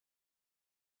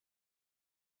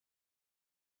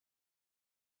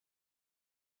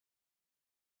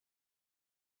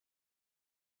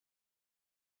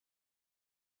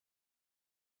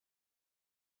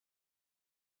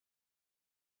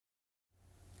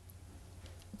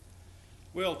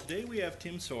Well, today we have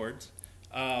Tim Swords.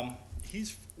 He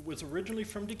was originally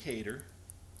from Decatur,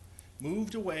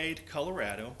 moved away to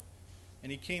Colorado,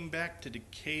 and he came back to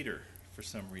Decatur for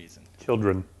some reason.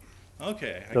 Children.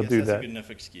 Okay, I They'll guess do that's that. a good enough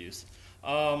excuse.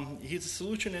 He's a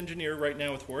solution engineer right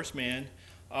now with Horace Mann.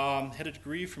 Had a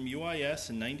degree from UIS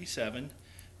in '97.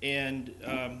 And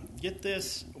get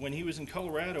this, when he was in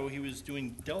Colorado, he was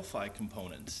doing Delphi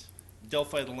components.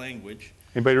 Delphi, the language.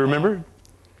 Anybody remember?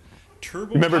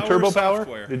 Turbo Power?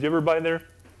 Software. Did you ever buy there?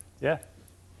 Yeah.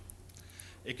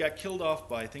 It got killed off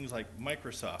by things like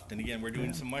Microsoft. And again, we're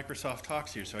doing some Microsoft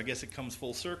talks here, so I guess it comes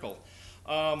full circle.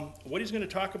 What he's going to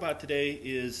talk about today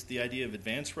is the idea of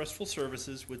advanced RESTful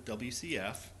services with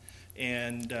WCF.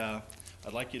 And I'd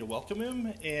like you to welcome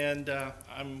him, and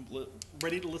I'm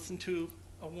ready to listen to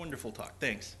a wonderful talk.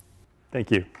 Thanks. Thank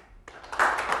you.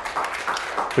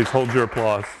 Please hold your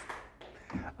applause.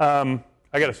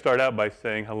 I got to start out by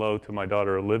saying hello to my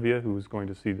daughter Olivia, who is going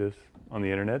to see this on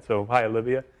the internet. So hi,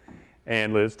 Olivia,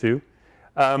 and Liz too.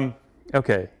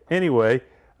 Okay. Anyway,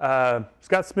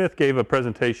 Scott Smith gave a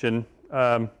presentation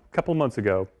a couple months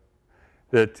ago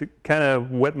that kind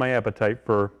of whet my appetite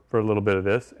for a little bit of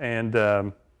this, and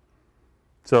I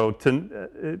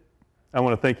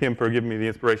want to thank him for giving me the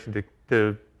inspiration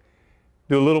to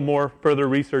do a little more further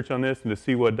research on this and to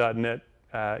see what .NET,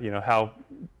 how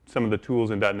some of the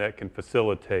tools in .NET can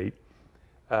facilitate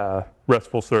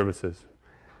RESTful services.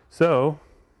 So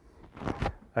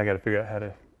I got to figure out how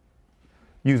to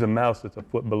use a mouse that's a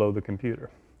foot below the computer.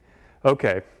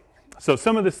 Okay, so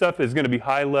some of this stuff is going to be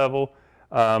high level.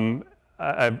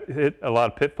 I've hit a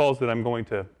lot of pitfalls that I'm going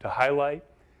to highlight.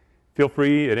 Feel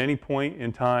free at any point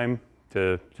in time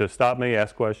to stop me,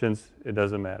 ask questions. It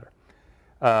doesn't matter.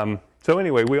 So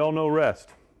anyway, we all know REST.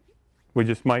 We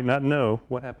just might not know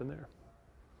what happened there.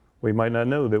 We might not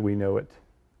know that we know it.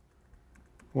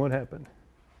 What happened?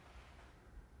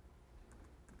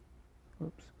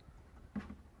 Oops.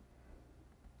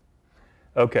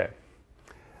 Okay.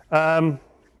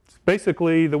 It's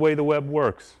basically the way the web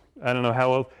works. I don't know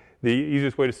how else. The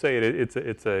easiest way to say it,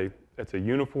 it's a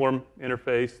uniform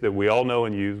interface that we all know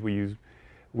and use.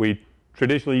 We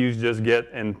traditionally use just get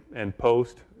and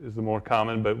post is the more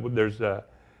common, but there's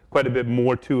quite a bit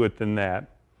more to it than that.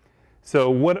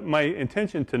 So what my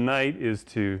intention tonight is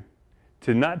to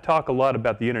not talk a lot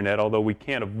about the internet, although we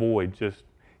can't avoid just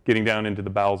getting down into the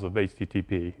bowels of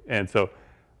HTTP. And so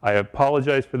I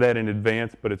apologize for that in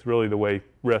advance, but it's really the way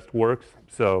REST works.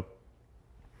 So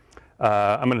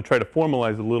I'm going to try to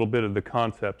formalize a little bit of the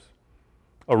concepts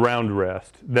around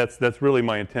REST. That's really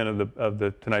my intent of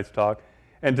the tonight's talk.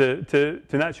 And to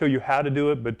not show you how to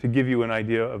do it, but to give you an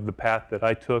idea of the path that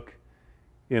I took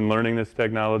in learning this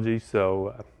technology.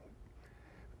 So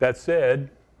that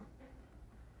said,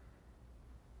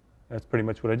 that's pretty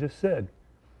much what I just said.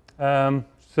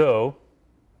 So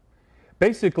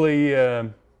basically,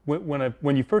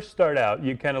 when you first start out,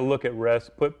 you kind of look at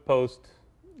REST, put post.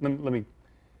 Let me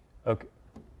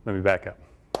back up.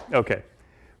 Okay,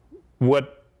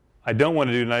 what I don't want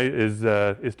to do tonight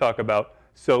is talk about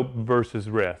SOAP versus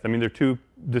REST. I mean, they're two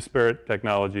disparate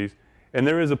technologies, and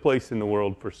there is a place in the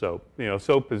world for SOAP.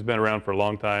 SOAP has been around for a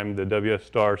long time. The WS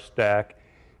Star stack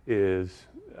is,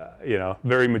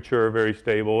 very mature, very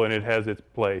stable, and it has its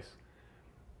place.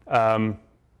 Kind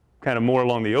of more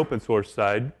along the open source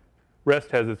side,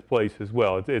 REST has its place as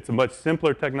well. It's a much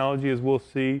simpler technology, as we'll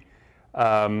see.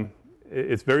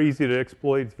 It's very easy to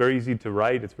exploit. It's very easy to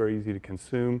write. It's very easy to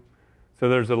consume. So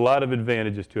there's a lot of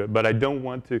advantages to it, but I don't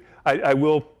want to. I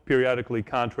will periodically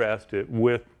contrast it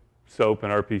with SOAP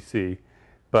and RPC,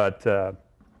 but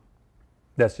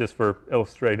that's just for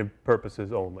illustrative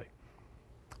purposes only.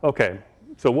 Okay,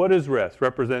 so what is REST?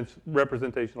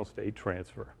 Representational state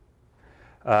transfer.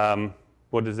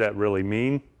 What does that really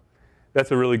mean? That's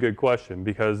a really good question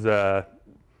because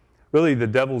really the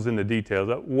devil's in the details.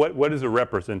 What is a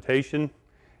representation?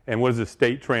 And what is a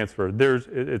state transfer?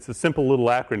 It's a simple little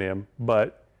acronym,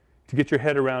 but to get your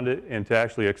head around it and to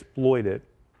actually exploit it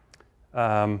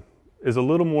is a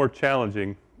little more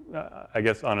challenging, I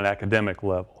guess, on an academic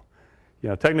level.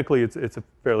 Technically, it's a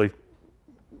fairly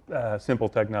simple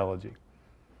technology.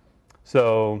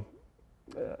 So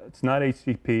it's not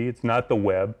HTTP, it's not the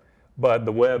web, but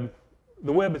the web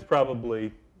is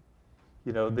probably,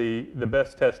 the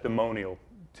best testimonial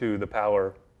to the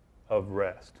power of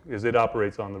REST, because it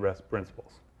operates on the REST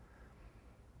principles.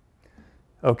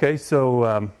 Okay,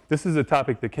 so this is a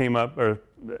topic that came up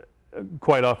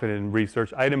quite often in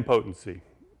research, idempotency.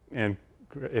 And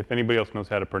if anybody else knows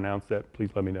how to pronounce that,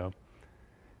 please let me know.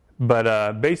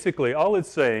 But basically, all it's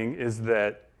saying is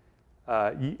that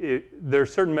there are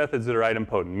certain methods that are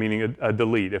idempotent, meaning a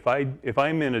delete. If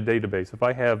I'm in a database, if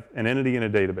I have an entity in a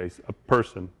database, a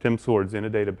person, Tim Swords in a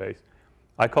database,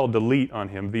 I call delete on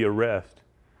him via REST.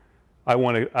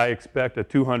 I expect a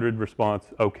 200 response,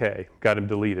 okay, got him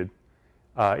deleted.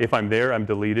 If I'm there, I'm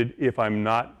deleted. If I'm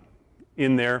not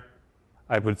in there,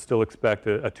 I would still expect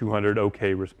a 200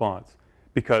 okay response,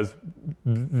 because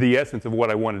the essence of what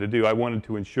I wanted to do, I wanted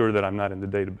to ensure that I'm not in the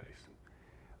database,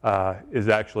 is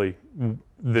actually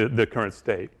the current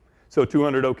state. So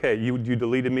 200 okay, you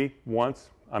deleted me once,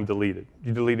 I'm deleted.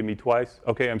 You deleted me twice,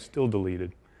 okay, I'm still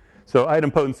deleted. So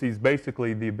idempotency is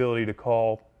basically the ability to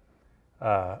call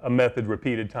a method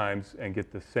repeated times and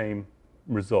get the same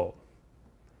result.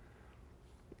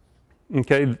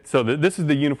 Okay, so this is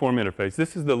the uniform interface.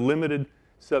 This is the limited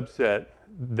subset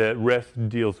that REST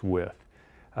deals with.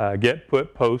 Get,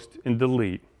 put, post, and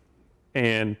delete.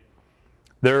 And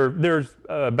there's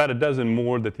about a dozen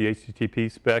more that the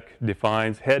HTTP spec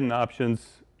defines. Head and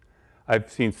options I've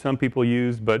seen some people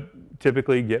use, but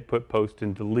typically get, put, post,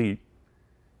 and delete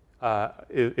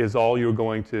is all you're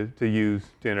going to use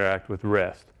to interact with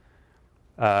REST.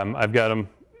 I've got them.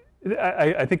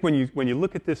 I think when you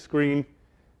look at this screen,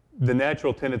 the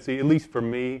natural tendency, at least for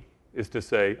me, is to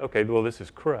say, okay, well, this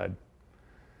is CRUD.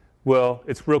 Well,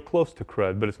 it's real close to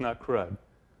CRUD, but it's not CRUD.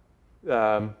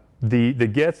 The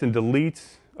gets and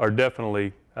deletes are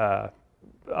definitely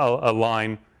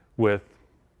align with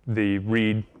the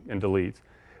read and deletes.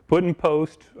 Put and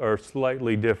post are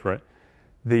slightly different.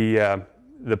 The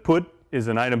put is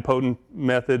an idempotent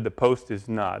method. The post is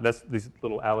not. That's these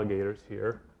little alligators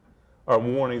here are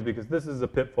warnings, because this is a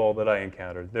pitfall that I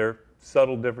encountered. They're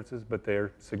subtle differences, but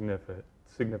they're significant.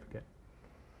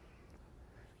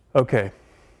 Okay,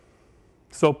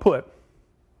 so put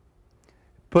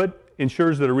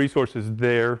ensures that a resource is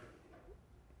there,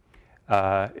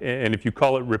 and if you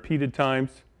call it repeated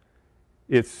times,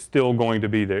 it's still going to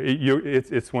be there.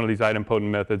 It's one of these idempotent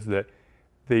methods that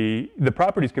the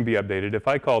properties can be updated. If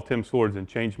I call Tim Swords and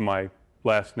change my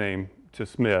last name to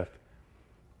Smith,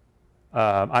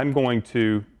 I'm going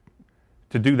to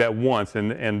do that once,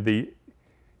 and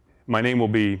my name will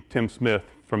be Tim Smith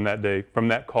from that day, from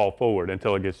that call forward,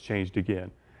 until it gets changed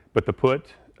again. But the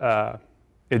put,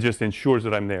 it just ensures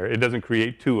that I'm there. It doesn't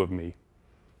create two of me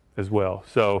as well.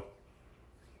 So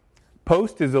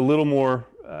post is a little more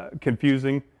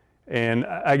confusing, and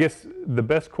I guess the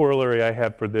best corollary I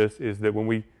have for this is that when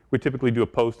we typically do a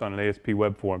post on an ASP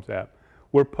Web Forms app,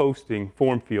 we're posting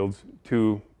form fields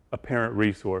to a parent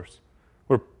resource.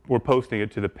 We're posting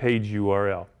it to the page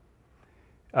URL.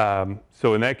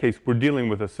 So in that case, we're dealing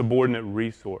with a subordinate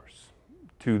resource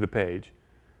to the page.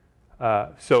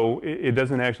 So it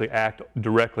doesn't actually act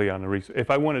directly on the resource. If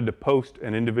I wanted to post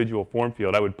an individual form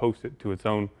field, I would post it to its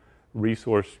own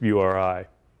resource URI.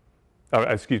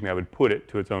 Excuse me, I would put it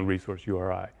to its own resource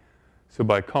URI. So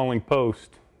by calling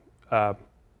post, and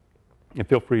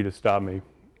feel free to stop me.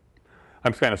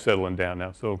 I'm kind of settling down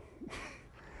now, so.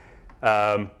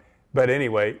 But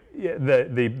anyway, yeah,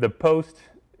 the post,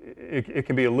 it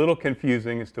can be a little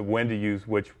confusing as to when to use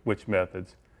which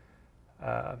methods.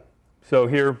 So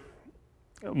here,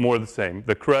 more of the same.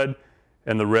 The CRUD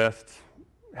and the REST,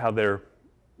 how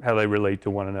they relate to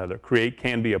one another. Create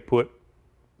can be a put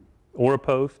or a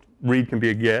post. Read can be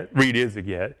a get. Read is a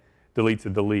get. Delete's a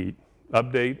delete.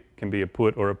 Update can be a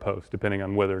put or a post, depending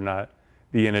on whether or not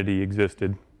the entity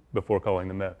existed before calling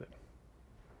the method.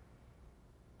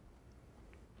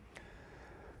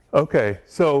 Okay,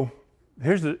 so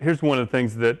here's one of the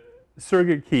things that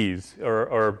surrogate keys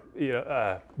or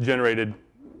generated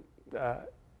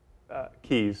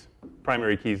keys,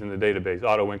 primary keys in the database,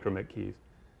 auto increment keys.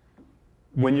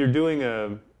 When you're doing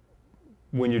a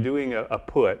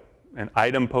put, an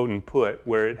idempotent put,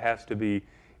 where it has to be,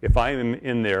 if I am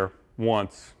in there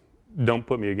once, don't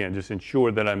put me again, just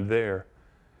ensure that I'm there.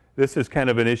 This is kind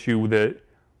of an issue that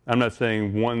I'm not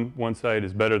saying one side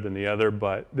is better than the other,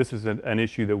 but this is an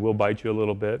issue that will bite you a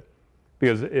little bit,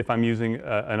 because if I'm using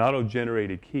an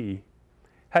auto-generated key,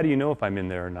 how do you know if I'm in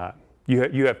there or not?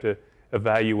 You have to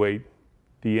evaluate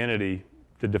the entity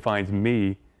that defines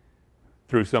me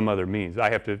through some other means. I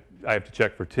have to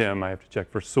check for Tim. I have to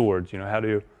check for Swords.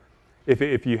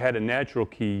 If you had a natural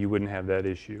key, you wouldn't have that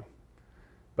issue.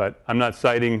 But I'm not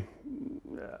citing,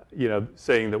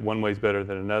 saying that one way is better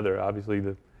than another. Obviously,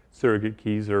 the surrogate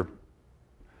keys are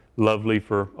lovely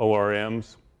for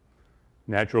ORMs.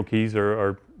 Natural keys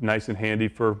are nice and handy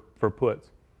for puts.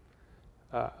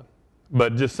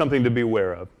 But just something to be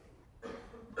aware of.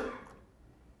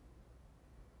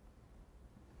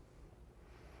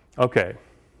 Okay,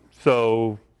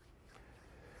 so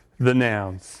the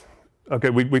nouns. Okay,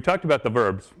 we talked about the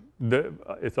verbs.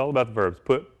 it's all about the verbs: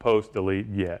 put, post,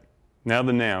 delete, get. Now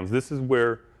the nouns. This is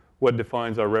what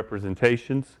defines our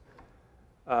representations.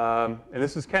 And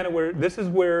this is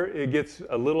where it gets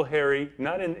a little hairy,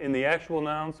 not in the actual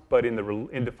nouns, but in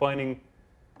defining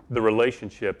the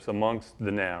relationships amongst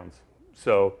the nouns.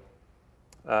 So,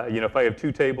 if I have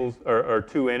two tables or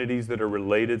two entities that are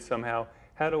related somehow,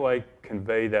 how do I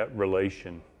convey that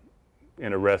relation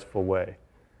in a RESTful way?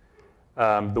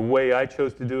 The way I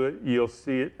chose to do it, you'll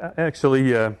see it.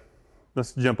 Actually,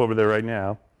 let's jump over there right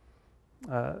now.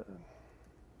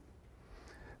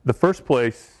 The first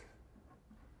place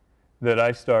that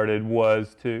I started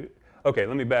was okay,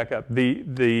 let me back up.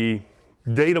 The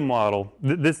data model,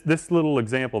 this little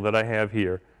example that I have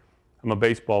here, I'm a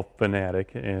baseball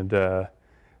fanatic, and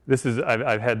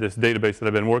I've had this database that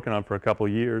I've been working on for a couple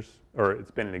of years, or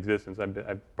it's been in existence.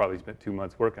 I've probably spent 2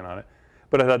 months working on it.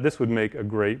 But I thought this would make a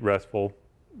great RESTful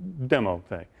demo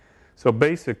thing. So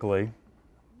basically,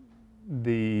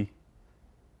 I'll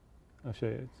show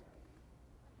you.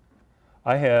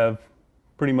 I have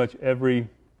pretty much every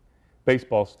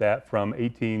baseball stat from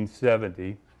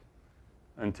 1870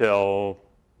 until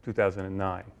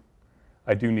 2009.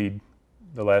 I do need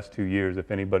the last 2 years if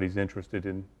anybody's interested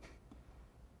in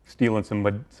stealing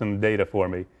some data for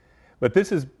me. But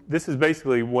this is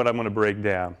basically what I'm going to break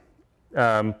down.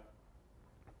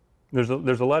 There's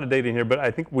a lot of data in here, but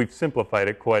I think we've simplified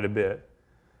it quite a bit.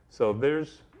 So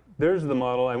there's the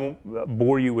model. I won't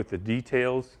bore you with the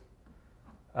details.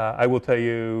 I will tell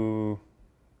you.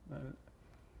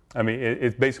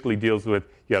 It basically deals with,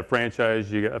 you got a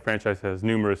franchise. A franchise has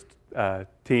numerous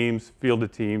teams,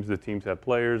 fielded teams. The teams have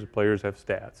players. The players have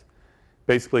stats.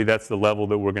 Basically, that's the level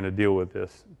that we're going to deal with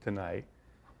this tonight.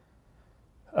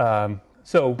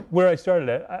 So where I started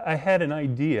at, I had an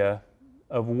idea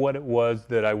of what it was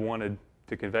that I wanted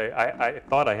to convey. I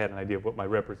thought I had an idea of what my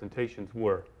representations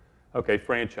were. Okay,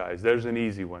 franchise. There's an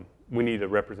easy one. We need a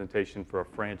representation for a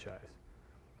franchise.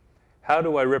 How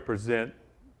do I represent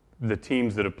the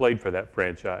teams that have played for that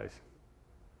franchise?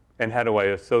 And how do I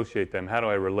associate them? How do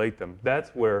I relate them? That's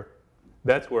where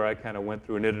I kind of went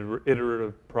through an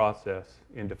iterative process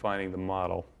in defining the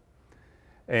model.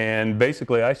 And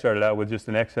basically, I started out with just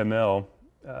an XML.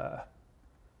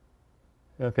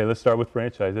 Okay, let's start with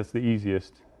franchise. That's the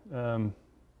easiest. I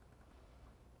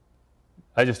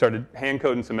just started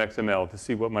hand-coding some XML to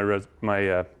see what my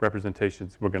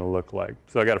representations were going to look like.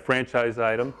 So I got a franchise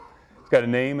item. It's got a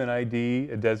name, an ID,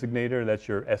 a designator. That's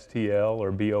your STL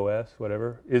or BOS,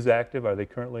 whatever. Is active. Are they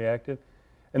currently active?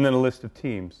 And then a list of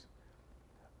teams.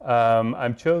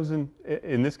 I'm chosen,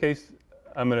 in this case,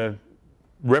 I'm going to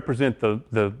represent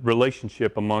the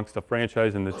relationship amongst the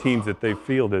franchise and the teams that they've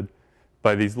fielded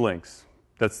by these links.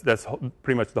 That's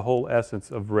pretty much the whole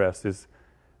essence of REST is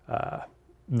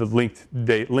the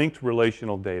linked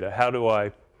relational data. How do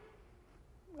I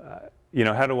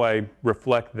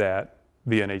reflect that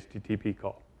via an HTTP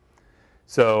call?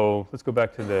 So let's go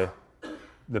back to the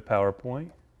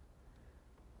PowerPoint,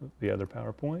 the other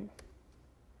PowerPoint.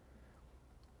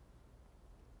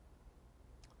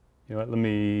 You know what?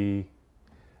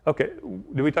 Okay.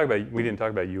 We didn't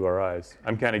talk about URIs.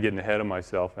 I'm kind of getting ahead of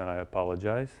myself, and I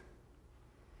apologize.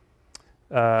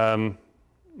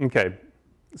 Okay.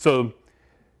 So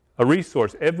a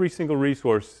resource, every single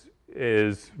resource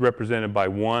is represented by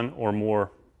one or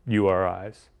more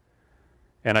URIs.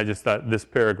 And I just thought this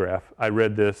paragraph, I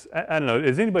read this. I don't know,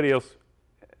 does anybody else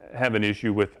have an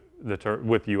issue with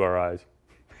with URIs?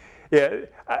 Yeah,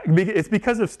 it's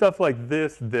because of stuff like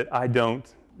this that I don't,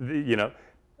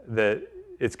 that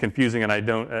it's confusing, and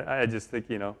I just think,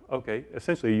 okay,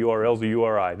 essentially a URL is a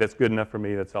URI. That's good enough for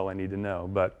me. That's all I need to know.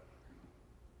 But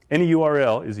any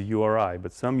URL is a URI,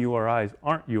 but some URIs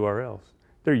aren't URLs.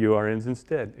 They're URNs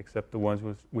instead, except the ones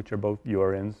which are both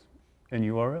URNs and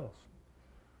URLs.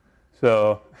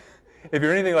 So if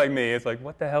you're anything like me, it's like,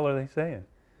 what the hell are they saying?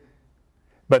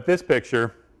 But this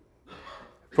picture,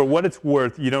 for what it's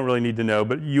worth, you don't really need to know,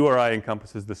 but URI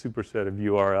encompasses the superset of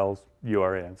URLs,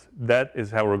 URNs. That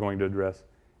is how we're going to address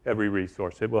every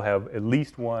resource. It will have at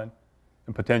least one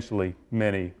and potentially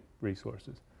many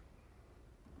resources.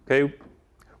 Okay,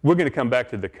 we're going to come back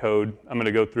to the code. I'm going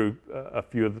to go through a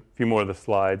few more of the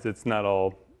slides. It's not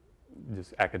all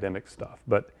just academic stuff,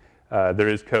 but there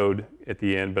is code at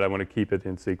the end, but I want to keep it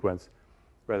in sequence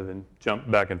rather than jump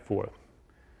back and forth.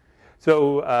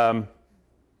 So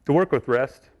to work with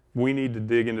REST, we need to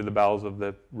dig into the bowels of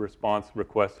the response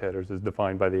request headers as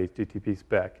defined by the HTTP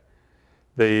spec.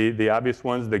 The obvious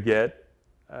ones, the GET,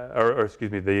 the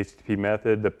HTTP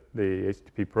method, the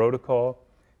HTTP protocol,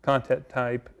 content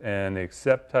type, and the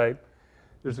accept type.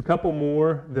 There's a couple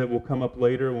more that will come up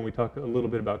later when we talk a little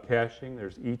bit about caching.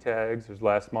 There's e-tags, there's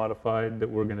last modified that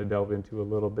we're going to delve into a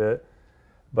little bit.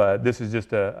 But this is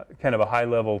just a kind of a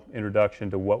high-level introduction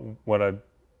to what I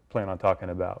plan on talking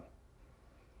about.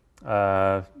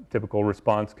 Typical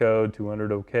response code,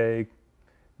 200 OK.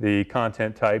 The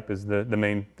content type is the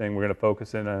main thing we're going to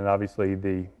focus in on, and obviously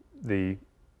the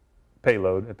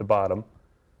payload at the bottom.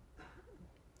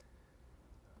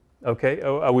 Okay,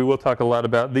 we will talk a lot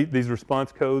about these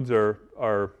response codes are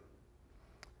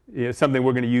something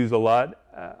we're going to use a lot.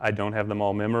 I don't have them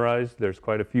all memorized. There's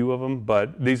quite a few of them,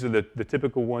 but these are the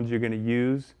typical ones you're going to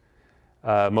use.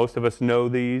 Most of us know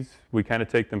these. We kind of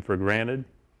take them for granted.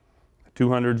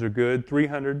 200s are good.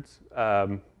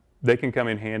 300s, they can come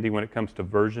in handy when it comes to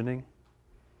versioning.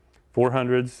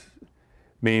 400s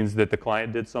means that the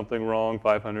client did something wrong.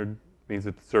 500 means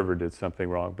that the server did something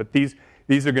wrong. But these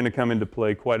are going to come into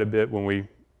play quite a bit when we,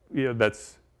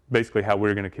 that's basically how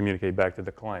we're going to communicate back to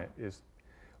the client. Is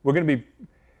we're going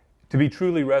to be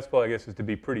truly RESTful, I guess, is to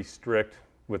be pretty strict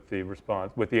with the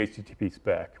response, with the HTTP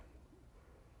spec.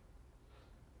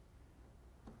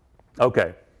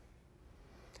 Okay.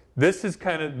 This is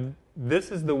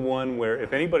the one where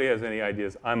if anybody has any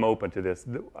ideas, I'm open to this.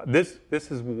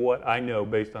 This is what I know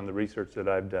based on the research that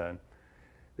I've done.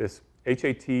 This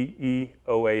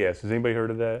HATEOAS. Has anybody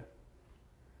heard of that?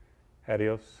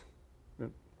 HATEOS?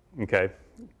 Okay.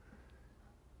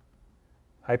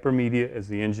 Hypermedia as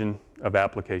the engine of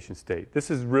application state. This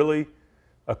is really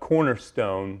a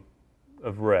cornerstone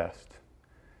of REST.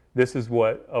 This is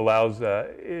what allows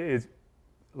it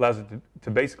to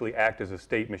basically act as a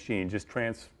state machine, just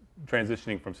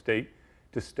transitioning from state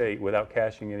to state without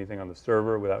caching anything on the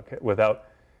server, without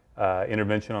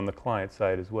intervention on the client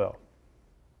side as well.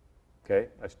 Okay,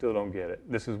 I still don't get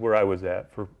it. This is where I was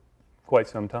at for quite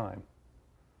some time.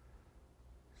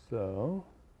 So,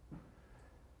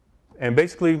 and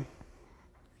basically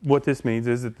what this means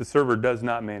is that the server does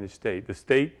not manage state. The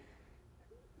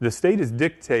state is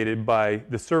dictated by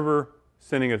the server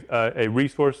sending a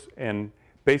resource and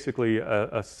basically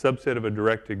a subset of a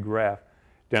directed graph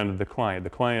down to the client.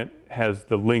 The client has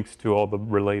the links to all the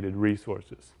related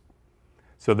resources.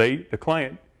 So the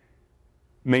client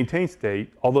maintains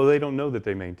state, although they don't know that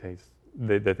they maintain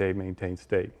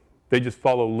state. They just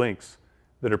follow links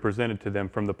that are presented to them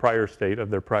from the prior state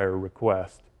of their prior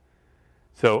request.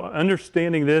 So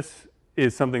understanding this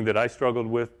is something that I struggled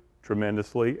with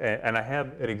tremendously, and I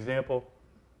have an example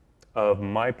of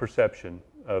my perception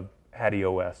of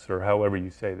HATEOS, or however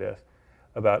you say this,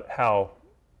 about how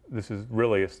this is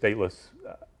really a stateless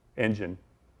engine.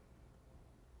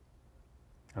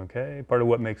 Okay, part of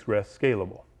what makes REST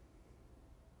scalable.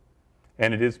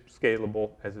 And it is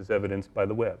scalable, as is evidenced by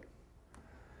the web.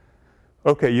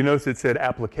 Okay, you notice it said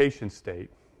application state.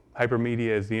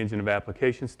 Hypermedia is the engine of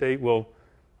application state. Well,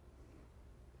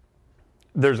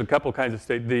 there's a couple kinds of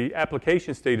state. The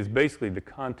application state is basically the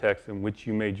context in which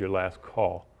you made your last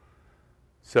call.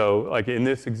 So, like in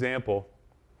this example,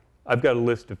 I've got a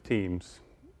list of teams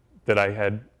that I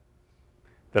had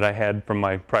from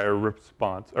my prior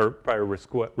response or prior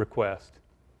request.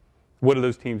 What do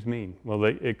those teams mean? Well,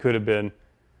 it could have been,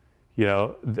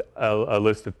 a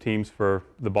list of teams for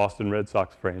the Boston Red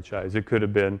Sox franchise. It could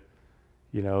have been,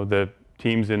 the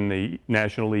teams in the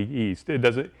National League East. It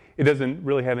doesn't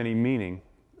really have any meaning.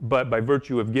 But by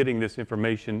virtue of getting this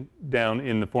information down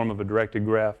in the form of a directed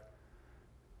graph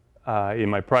in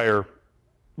my prior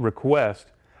request,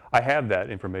 I have that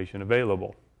information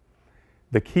available.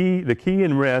 The key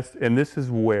in REST, and this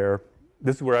is where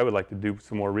I would like to do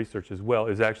some more research as well,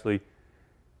 is actually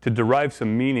to derive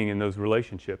some meaning in those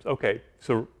relationships. Okay,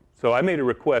 so I made a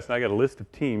request and I got a list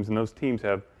of teams, and those teams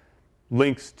have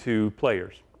links to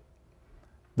players.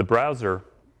 The browser,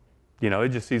 it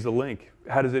just sees a link.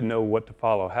 How does it know what to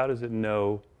follow? How does it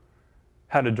know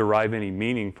how to derive any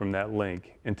meaning from that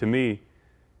link? And to me,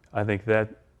 I think that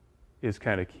is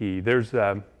kind of key. There's,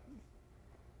 I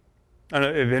don't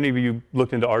know if any of you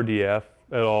looked into RDF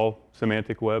at all,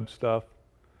 semantic web stuff.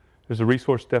 There's a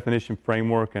resource definition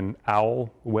framework and OWL,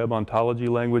 web ontology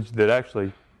language, that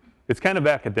actually, it's kind of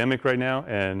academic right now,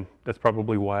 and that's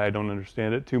probably why I don't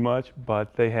understand it too much,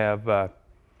 but they have,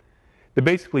 they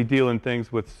basically deal in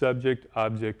things with subject,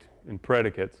 object, and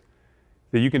predicates,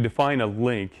 that you can define a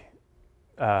link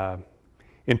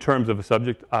in terms of a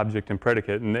subject, object, and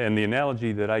predicate. And the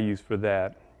analogy that I use for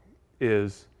that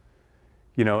is,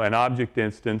 an object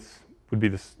instance would be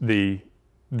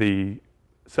the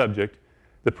subject.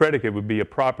 The predicate would be a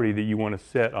property that you want to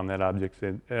set on that object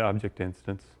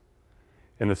instance.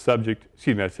 And the subject,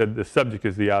 I said the subject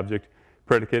is the object,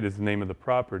 predicate is the name of the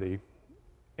property.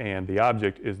 and the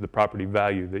object is the property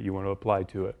value that you want to apply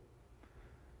to it.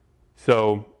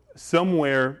 So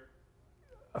somewhere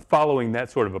following that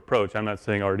sort of approach, I'm not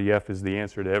saying RDF is the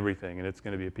answer to everything, and it's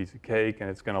going to be a piece of cake, and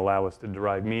it's going to allow us to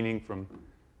derive meaning from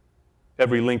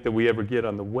every link that we ever get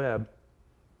on the web.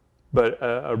 But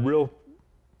a real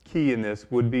key in this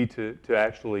would be to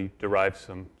actually derive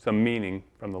some meaning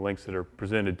from the links that are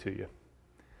presented to you.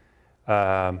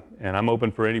 And I'm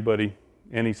open for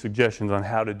any suggestions on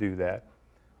how to do that.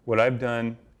 What I've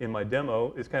done in my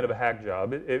demo is kind of a hack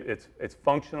job. It's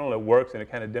functional, it works, and it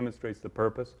kind of demonstrates the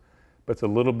purpose, but it's a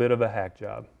little bit of a hack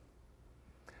job.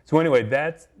 So anyway,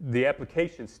 that's the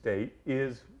application state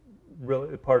is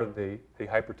really part of the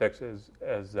hypertext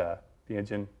as the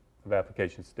engine of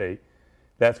application state.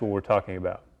 That's what we're talking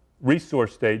about.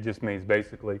 Resource state just means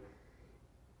basically,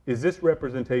 is this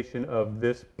representation of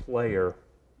this player,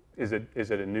 is it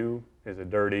a new, is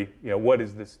it dirty? What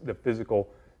is the physical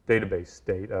database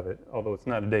state of it? Although it's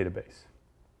not a database.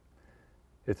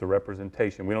 It's a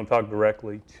representation. We don't talk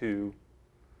directly to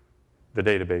the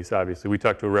database, obviously. We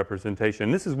talk to a representation.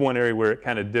 And this is one area where it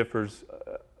kind of differs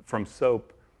from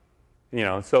SOAP.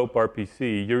 SOAP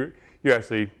RPC, you're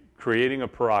actually creating a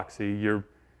proxy.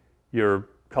 You're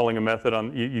calling a method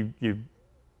on, you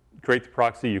create the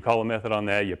proxy, you call a method on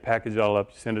that, you package it all up,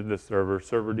 you send it to the server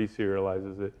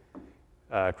deserializes it,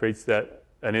 creates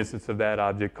an instance of that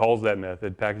object, calls that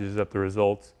method, packages up the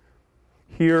results.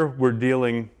 Here we're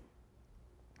dealing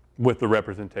with the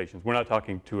representations. We're not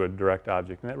talking to a direct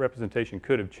object, and that representation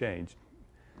could have changed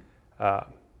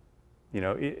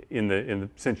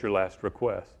since your last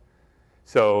request.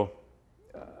 So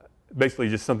basically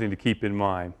just something to keep in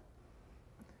mind.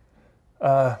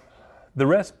 The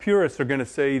REST purists are going to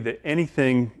say that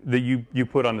anything that you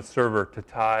put on the server to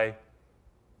tie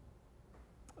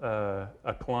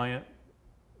a client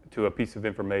to a piece of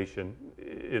information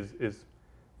is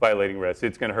violating REST.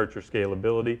 It's going to hurt your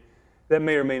scalability. That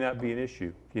may or may not be an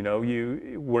issue.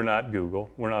 We're not Google.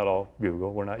 We're not all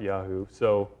Google. We're not Yahoo.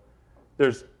 So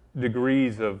there's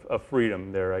degrees of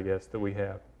freedom there, I guess, that we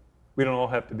have. We don't all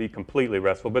have to be completely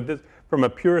RESTful, but from a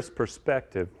purist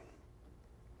perspective,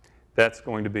 that's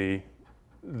going to be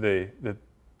the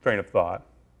train of thought.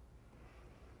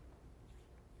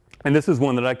 And this is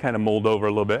one that I kind of mulled over a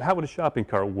little bit. How would a shopping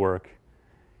cart work?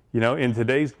 In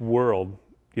today's world,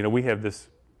 we have this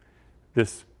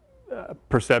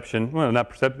perception, well, not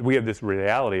perception, we have this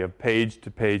reality of page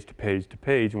to page to page to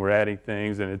page, and we're adding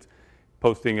things, and it's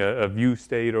posting a view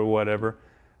state or whatever.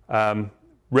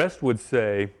 REST would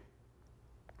say,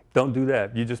 don't do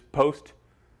that. You just post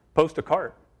a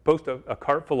cart. Post a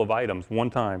cart full of items one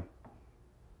time.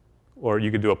 Or you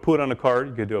could do a put on a cart,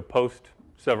 you could do a post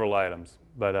several items.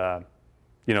 But,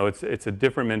 it's a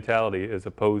different mentality as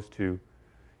opposed to,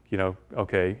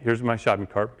 okay, here's my shopping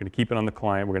cart. We're going to keep it on the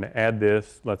client. We're going to add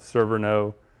this. Let the server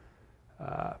know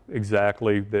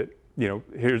exactly that,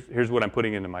 here's what I'm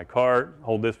putting into my cart.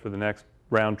 Hold this for the next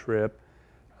round trip.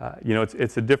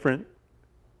 It's a different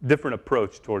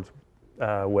approach towards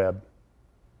web.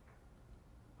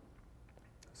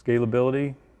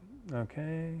 Scalability,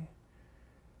 okay.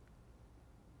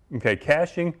 Okay,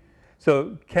 caching.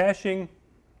 So caching,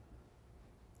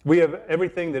 we have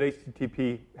everything that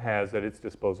HTTP has at its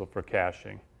disposal for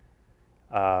caching,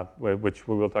 which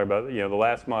we will talk about. The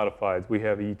last modifieds, we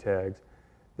have e-tags.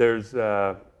 There's,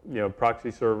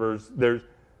 proxy servers. There's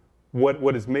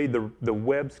what has made the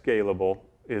web scalable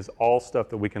is all stuff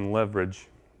that we can leverage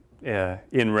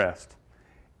in REST.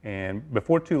 And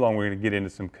before too long, we're going to get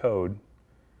into some code.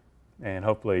 And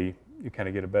hopefully you kind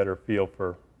of get a better feel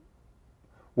for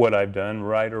what I've done,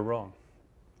 right or wrong.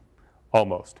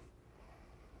 Almost.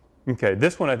 Okay,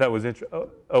 this one I thought was interesting.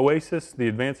 OASIS, the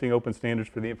Advancing Open Standards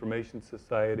for the Information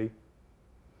Society.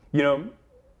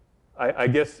 I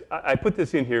guess I put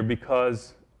this in here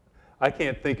because I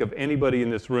can't think of anybody in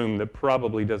this room that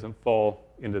probably doesn't fall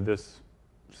into this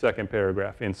second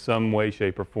paragraph in some way,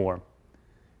 shape, or form.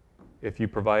 If you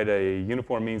provide a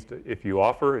uniform means to, if you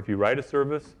write a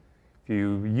service, if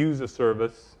you use a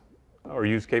service or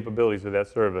use capabilities of that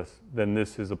service, then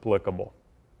this is applicable.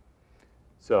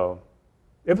 So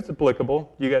if it's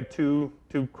applicable, you got two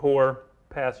core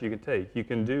paths you can take. You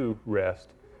can do REST,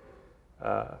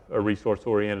 a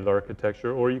resource-oriented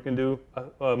architecture, or you can do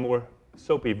a more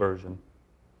SOAPy version.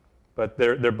 But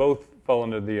they're both fall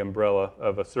under the umbrella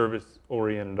of a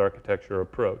service-oriented architecture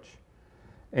approach.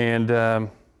 And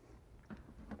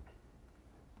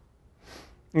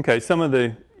okay,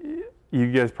 you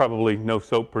guys probably know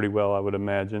SOAP pretty well, I would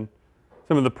imagine.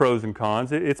 Some of the pros and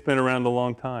cons. It's been around a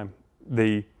long time.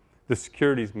 The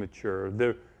security's mature.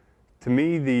 To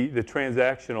me, the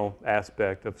transactional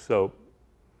aspect of SOAP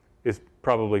is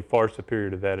probably far superior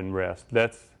to that in REST.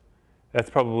 That's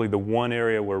probably the one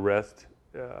area where REST,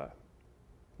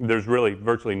 there's really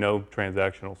virtually no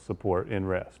transactional support in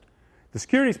REST. The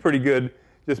security is pretty good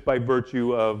just by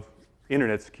virtue of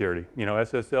internet security. You know,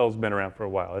 SSL's been around for a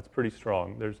while. It's pretty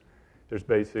strong. There's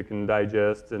basic and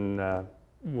digest, and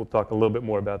we'll talk a little bit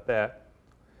more about that.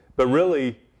 But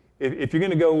really, if you're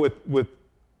going to go with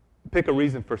pick a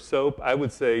reason for SOAP, I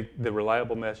would say the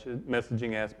reliable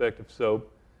messaging aspect of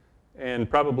SOAP, and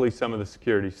probably some of the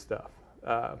security stuff.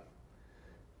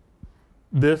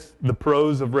 The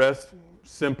pros of REST: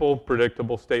 simple,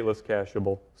 predictable, stateless,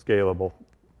 cacheable, scalable.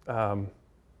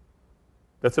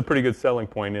 That's a pretty good selling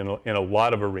point in a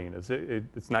lot of arenas.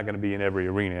 It's not going to be in every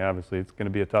arena, obviously. It's going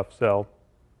to be a tough sell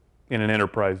in an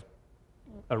enterprise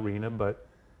arena, but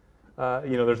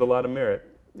you know, there's a lot of merit,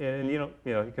 and you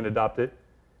can adopt it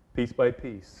piece by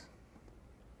piece.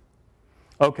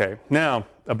 Okay, now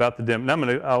about the demo.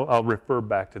 Now I'll refer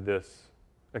back to this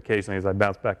occasionally as I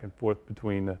bounce back and forth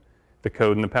between the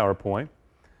code and the PowerPoint.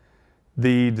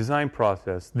 The design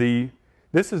process.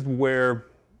 This is where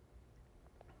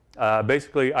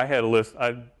basically I had a list.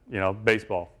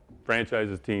 Baseball,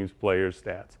 franchises, teams, players,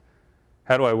 stats.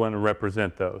 How do I want to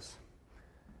represent those?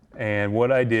 And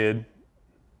what I did,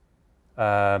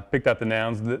 picked out the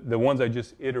nouns. The ones I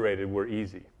just iterated were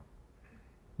easy.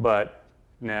 But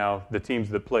now the teams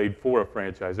that played for a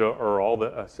franchise, or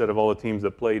a set of all the teams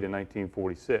that played in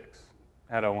 1946.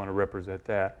 How do I want to represent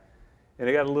that? And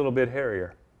it got a little bit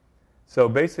hairier. So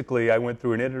basically, I went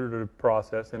through an iterative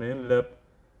process and ended up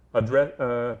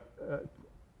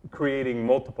creating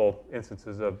multiple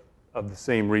instances of the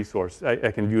same resource. I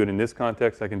can view it in this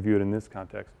context. I can view it in this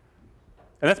context.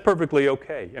 And that's perfectly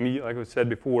okay. I mean, like I said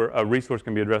before, a resource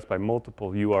can be addressed by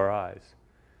multiple URIs.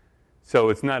 So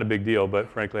it's not a big deal, but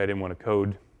frankly, I didn't want to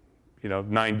code,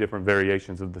 9 different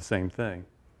variations of the same thing.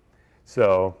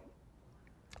 So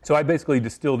I basically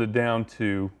distilled it down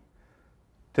to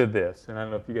this. And I don't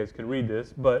know if you guys can read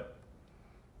this, but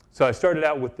so I started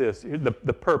out with this, the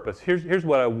purpose. Here's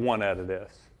what I want out of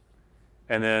this.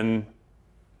 And then,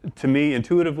 to me,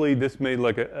 intuitively, this made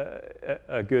like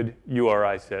a good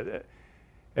URI set.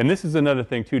 And this is another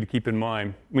thing, too, to keep in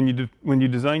mind. When you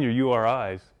design your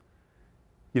URIs,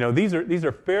 these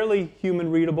are fairly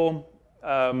human-readable,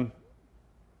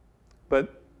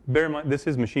 but bear in mind, this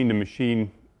is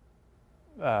machine-to-machine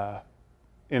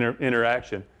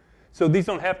interaction. So these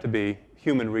don't have to be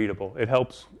human-readable. It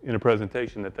helps in a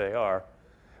presentation that they are.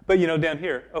 But, down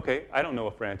here, okay, I don't know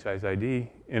a franchise ID.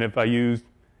 And if I used,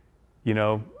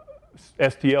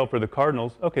 STL for the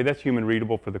Cardinals, okay, that's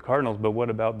human-readable for the Cardinals, but what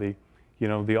about the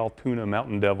Altoona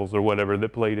Mountain Devils or whatever that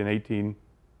played in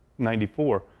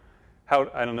 1894?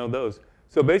 I don't know those.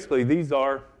 So basically, these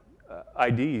are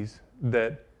IDs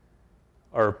that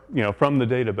are from the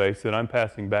database that I'm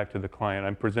passing back to the client.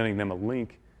 I'm presenting them a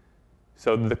link,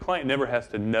 so the client never has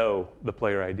to know the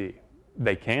player ID.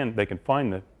 They can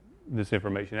find this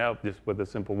information out just with a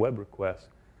simple web request,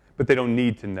 but they don't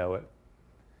need to know it.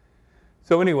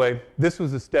 So anyway, this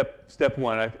was the step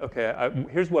one.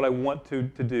 Here's what I want to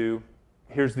do.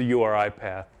 Here's the URI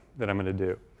path that I'm going to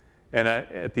do. And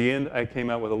at the end, I came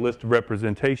out with a list of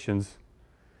representations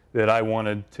that I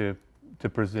wanted to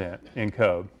present in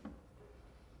code.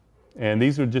 And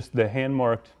these are just the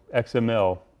hand-marked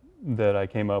XML that I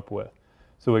came up with.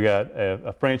 So we got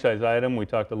a franchise item. We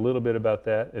talked a little bit about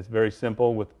that. It's very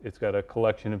simple. It's got a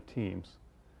collection of teams.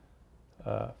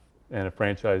 And a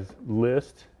franchise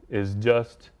list is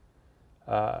just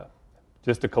a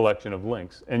collection of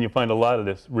links. And you'll find a lot of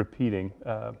this repeating.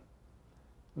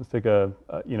 Let's take a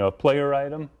player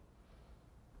item.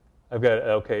 I've got,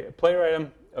 a player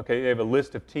item. Okay, they have a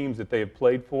list of teams that they have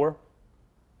played for.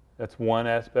 That's one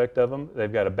aspect of them.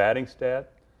 They've got a batting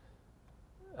stat.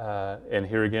 And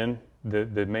here again,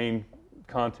 the main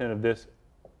content of this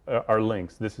are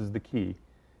links. This is the key.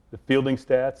 The fielding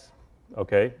stats,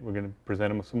 okay, we're going to present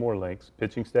them with some more links.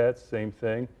 Pitching stats, same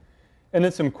thing. And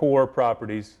then some core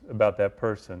properties about that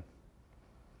person.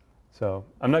 So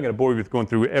I'm not going to bore you with going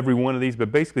through every one of these,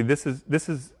 but basically this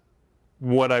is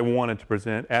what I wanted to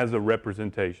present as a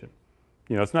representation.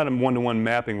 It's not a one-to-one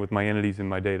mapping with my entities in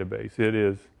my database.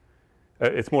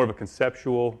 It's more of a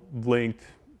conceptual, linked,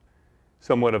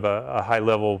 somewhat of a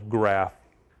high-level graph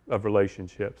of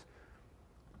relationships.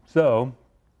 So,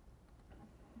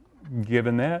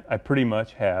 given that, I pretty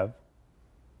much have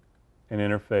an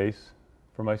interface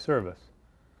for my service.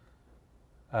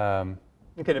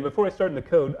 Okay, now before I start in the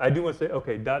code, I do want to say,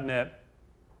 okay, .NET,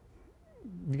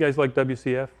 you guys like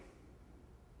WCF?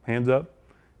 Hands up.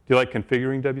 Do you like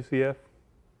configuring WCF?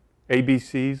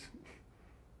 ABCs?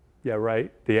 Yeah,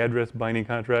 right, the address binding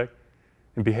contract.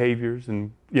 and behaviors,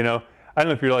 and I don't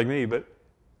know if you're like me, but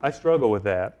I struggle with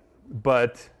that.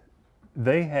 But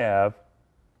they have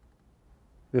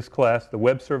this class, the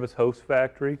Web Service Host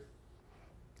Factory,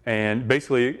 and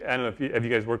basically, I don't know if have you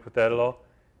guys worked with that at all,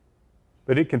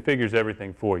 but it configures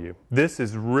everything for you. This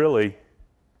is really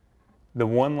the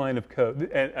one line of code.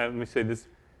 And let me say this: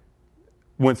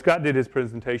 when Scott did his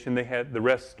presentation, they had the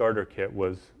REST starter kit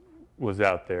was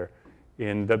out there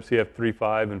in WCF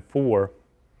 3.5 and 4.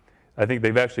 I think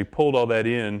they've actually pulled all that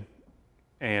in,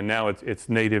 and now it's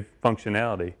native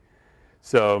functionality.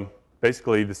 So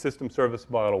basically, the system service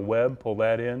model web, pull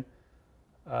that in,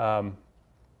 and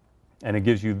it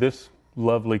gives you this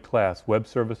lovely class, Web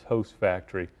Service Host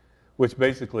Factory, which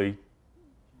basically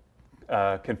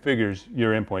configures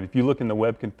your endpoint. If you look in the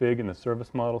web config in the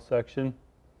service model section,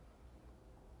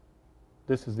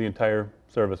 this is the entire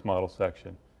service model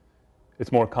section.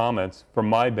 It's more comments for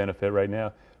my benefit right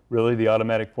now. Really, the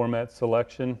automatic format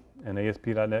selection and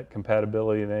ASP.NET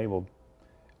compatibility enabled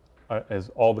is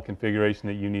all the configuration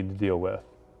that you need to deal with,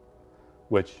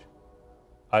 which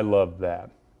I love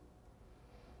that.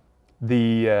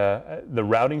 The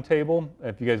routing table,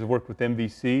 if you guys have worked with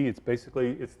MVC,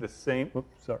 it's the same.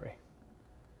 Oops, sorry.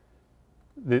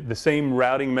 The same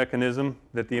routing mechanism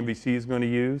that the MVC is going to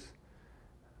use.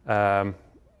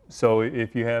 So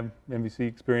if you have MVC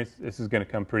experience, this is going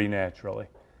to come pretty naturally.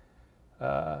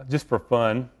 Just for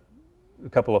fun, a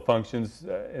couple of functions,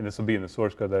 and this will be in the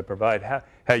source code that I provide.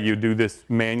 How you do this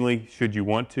manually, should you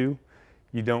want to.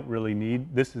 You don't really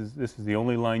need. This is the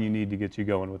only line you need to get you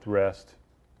going with REST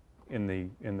in the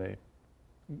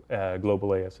global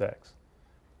ASX.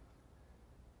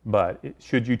 But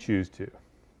should you choose to.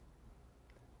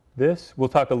 We'll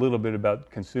talk a little bit about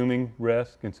consuming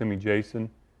REST, consuming JSON,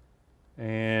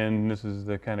 and this is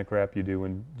the kind of crap you do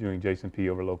when doing JSON-P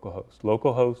over localhost.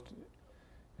 Localhost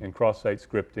and cross-site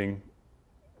scripting,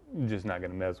 you're just not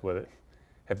going to mess with it.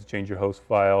 Have to change your host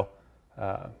file,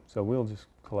 so we'll just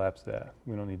collapse that.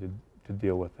 We don't need to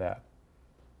deal with that.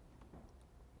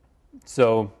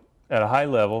 So at a high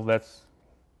level, that's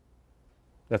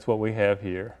what we have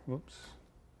here. Whoops.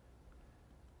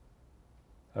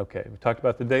 Okay, we talked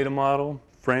about the data model,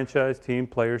 franchise, team,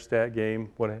 player, stat, game.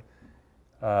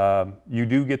 You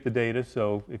do get the data,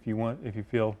 so if you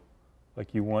feel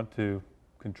like you want to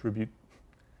contribute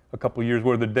a couple years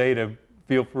worth of data,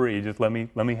 feel free. Just let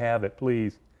me have it,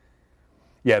 please.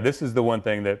 Yeah, this is the one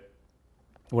thing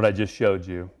what I just showed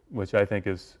you, which I think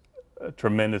is a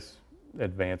tremendous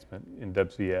advancement in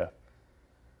WCF.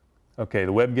 Okay,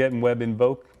 the web get and web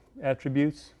invoke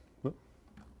attributes. If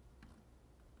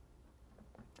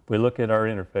we look at our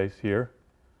interface here,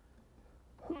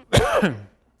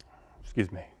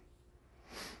 excuse me.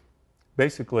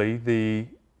 Basically, the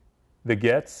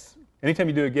gets, anytime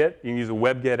you do a get, you can use a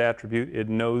web get attribute. It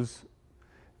knows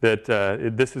that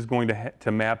this is going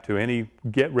to map to any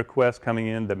get request coming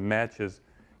in that matches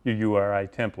your URI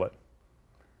template.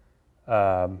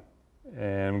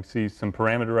 And we see some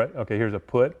parameter. Okay, here's a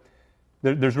put.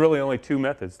 There's really only two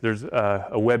methods. There's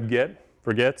a web get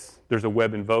for gets. There's a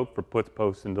web invoke for puts,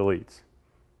 posts, and deletes.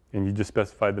 And you just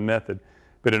specify the method.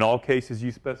 But in all cases,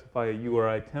 you specify a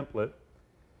URI template,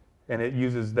 and it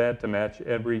uses that to match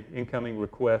every incoming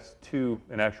request to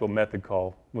an actual method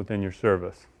call within your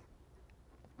service.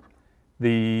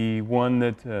 The one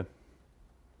that,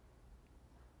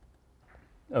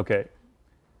 okay,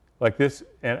 like this,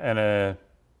 and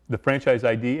the franchise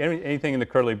ID, anything in the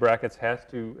curly brackets has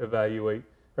to evaluate,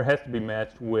 or has to be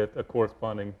matched with a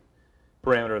corresponding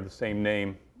parameter of the same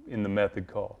name in the method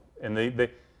call. And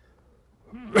they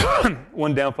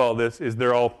one downfall of this is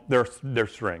they're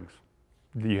strings.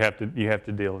 You have to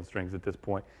deal in strings at this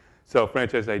point. So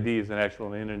franchise ID is an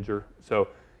actual integer. So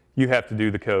you have to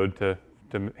do the code to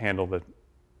handle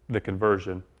the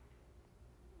conversion.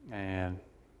 And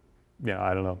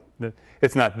I don't know.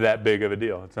 It's not that big of a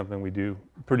deal. It's something we do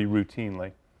pretty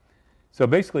routinely. So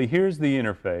basically, here's the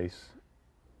interface,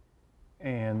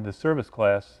 and the service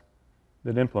class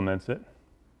that implements it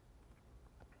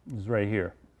is right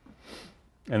here.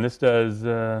 And this does,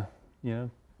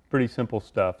 pretty simple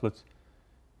stuff. Let's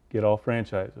get all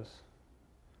franchises.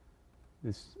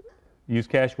 This use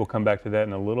cache, we'll come back to that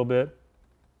in a little bit.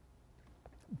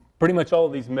 Pretty much all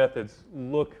of these methods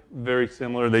look very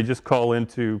similar. They just call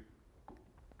into,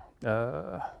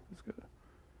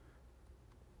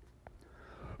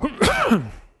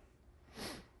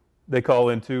 they call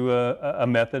into a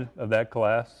method of that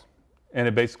class,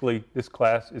 and this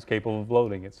class is capable of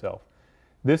loading itself.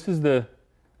 This is the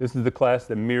class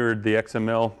that mirrored the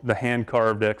XML, the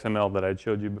hand-carved XML that I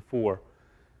showed you before.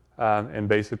 And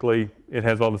basically, it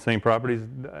has all the same properties.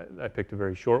 I picked a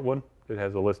very short one. It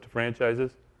has a list of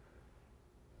franchises.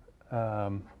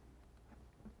 But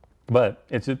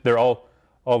they're all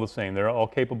the same. They're all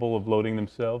capable of loading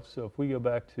themselves. So if we go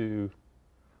back to,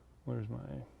 where's my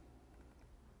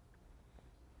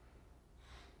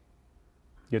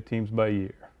get teams by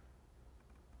year.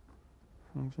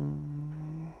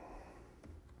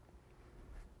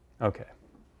 Okay.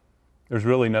 There's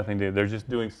really nothing to do. They're just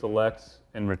doing selects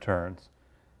and returns.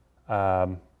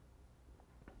 I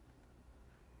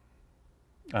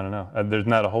don't know. There's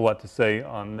not a whole lot to say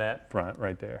on that front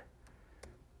right there.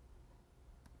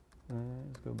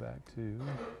 Let's go back to...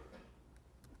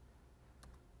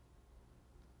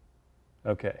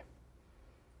 Okay.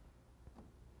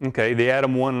 Okay, the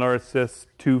Atom1 and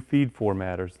RSS2 feed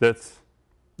formatters.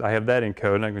 I have that in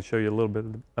code, and I can show you a little bit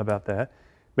about that.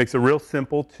 Makes it real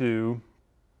simple to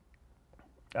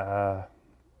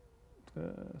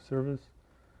service.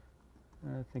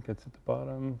 I think it's at the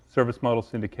bottom. Service model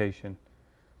syndication.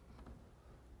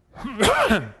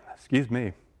 Excuse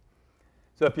me.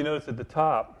 So if you notice at the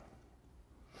top,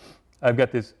 I've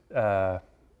got this,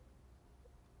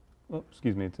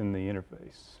 excuse me, it's in the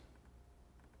interface.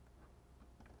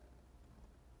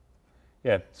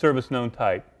 Yeah, service known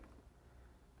type.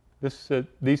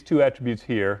 These two attributes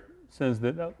here says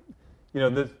that,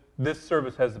 this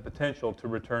service has the potential to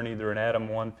return either an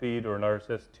Atom1 feed or an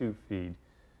RSS2 feed.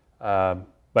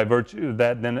 By virtue of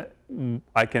that, then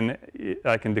I can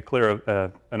declare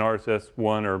an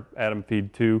RSS1 or Atom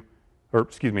feed 2, or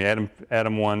excuse me,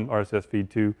 Atom1 RSS feed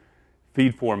 2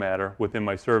 feed formatter within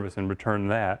my service and return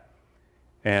that,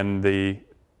 and the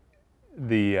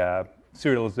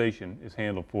serialization is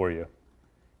handled for you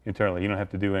internally. You don't have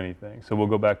to do anything. So we'll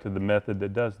go back to the method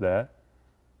that does that.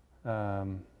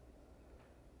 And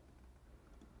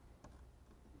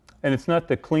it's not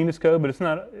the cleanest code, but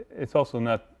it's also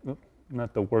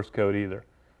not the worst code either.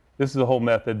 This is a whole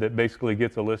method that basically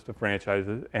gets a list of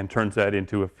franchises and turns that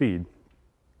into a feed.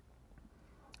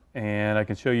 And I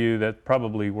can show you that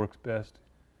probably works best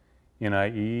in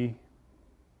IE.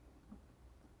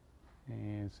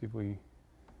 And see if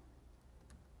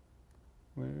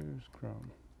where's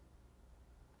Chrome?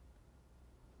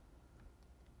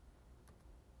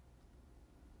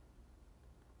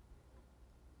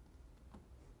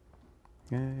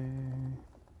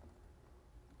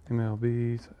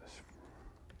 MLB.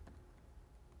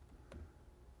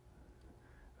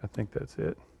 I think that's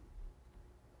it.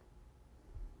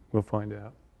 We'll find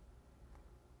out.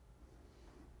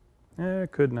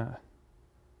 Could not.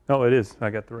 Oh, it is. I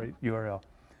got the right URL.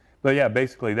 But yeah,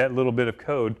 basically that little bit of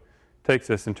code takes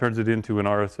this and turns it into an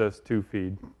RSS2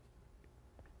 feed.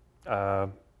 I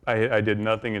did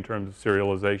nothing in terms of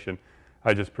serialization.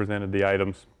 I just presented the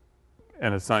items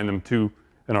and assigned them to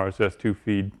an RSS2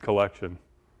 feed collection.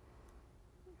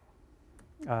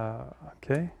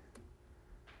 Okay.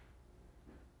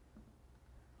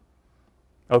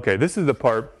 Okay, this is the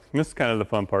part, this is kind of the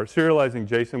fun part. Serializing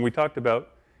JSON. We talked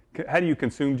about how do you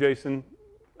consume JSON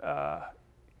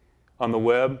on the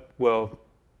web? Well,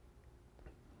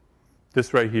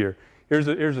 this right here. Here's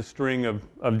a string of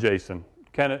JSON.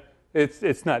 Kind of,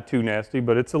 it's not too nasty,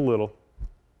 but it's a little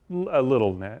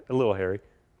hairy.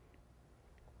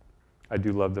 I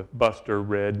do love the Buster,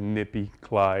 Red, Nippy,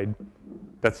 Clyde.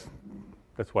 That's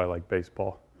why I like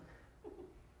baseball.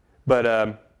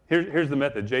 But here's the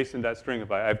method,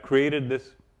 JSON.stringify. I've created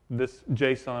this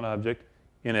JSON object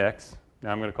in X.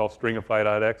 Now I'm going to call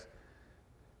stringify.x,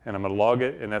 and I'm going to log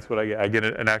it, and that's what I get. I get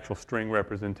an actual string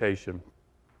representation.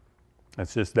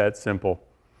 It's just that simple.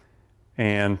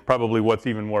 And probably what's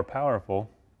even more powerful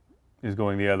is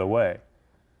going the other way.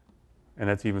 And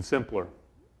that's even simpler.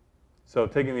 So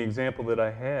taking the example that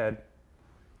I had,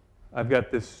 I've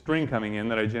got this string coming in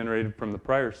that I generated from the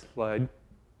prior slide,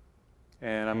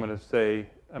 and I'm going to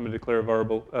declare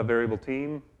a variable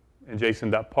team and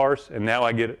JSON.parse, and now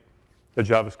I get a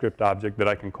JavaScript object that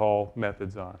I can call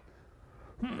methods on.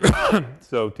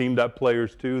 So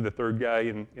team.players2, the third guy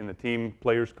in the team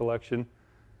players collection,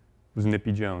 was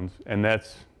Nippy Jones, and it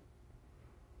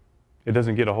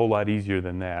doesn't get a whole lot easier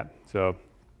than that. So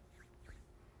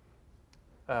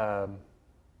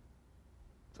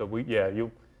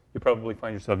you'll probably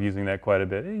find yourself using that quite a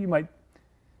bit. You might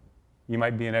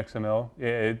be in XML.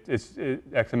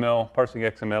 XML, parsing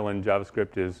XML in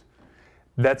JavaScript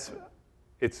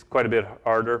it's quite a bit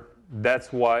harder.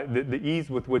 That's why the ease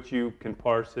with which you can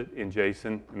parse it in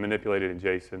JSON, manipulate it in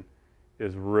JSON,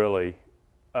 is really,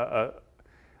 I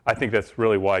think that's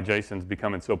really why JSON's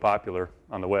becoming so popular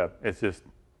on the web.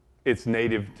 It's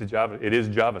native to Java. It is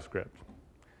JavaScript.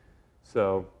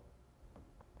 So,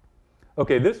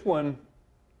 okay, this one,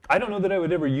 I don't know that I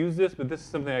would ever use this, but this is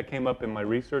something that came up in my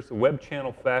research, a web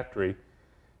channel factory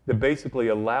that basically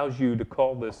allows you to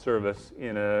call this service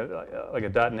in like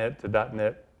a .NET to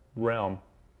 .NET realm.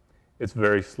 It's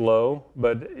very slow,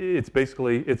 but it's a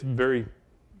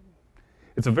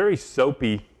very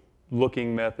soapy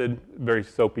looking method, very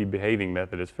soapy behaving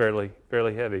method. It's fairly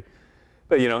heavy.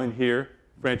 But in here,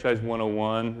 franchise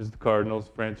 101 is the Cardinals,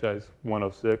 franchise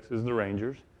 106 is the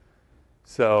Rangers.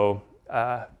 So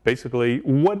basically,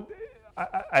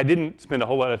 I didn't spend a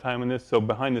whole lot of time on this, so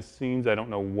behind the scenes, I don't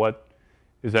know what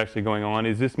is actually going on.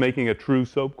 Is this making a true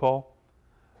SOAP call?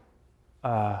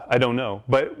 I don't know,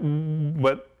 but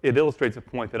it illustrates a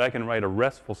point that I can write a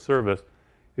RESTful service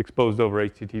exposed over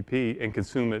HTTP and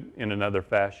consume it in another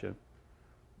fashion.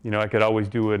 I could always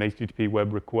do an HTTP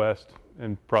web request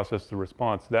and process the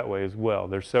response that way as well.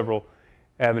 There's several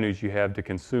avenues you have to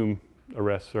consume a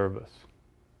REST service.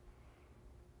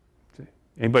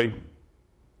 Anybody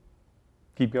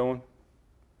keep going?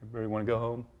 Everybody want to go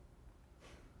home?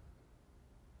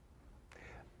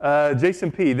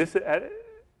 JSONP.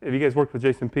 Have you guys worked with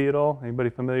JSONP at all? Anybody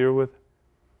familiar with?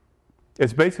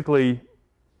 It's basically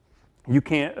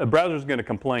a browser's going to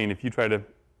complain if you try to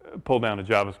pull down a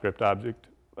JavaScript object,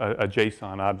 a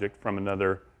JSON object from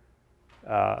another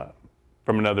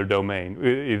domain.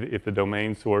 If the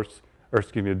domain source,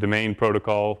 the domain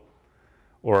protocol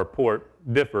or a port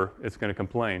differ, it's going to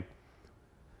complain.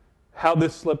 How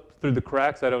this slipped through the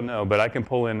cracks, I don't know, but I can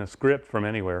pull in a script from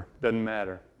anywhere. Doesn't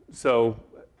matter. So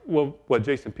what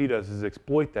JSONP does is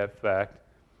exploit that fact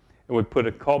and would put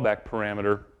a callback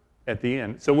parameter at the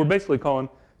end. So we're basically calling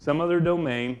some other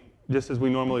domain just as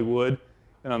we normally would,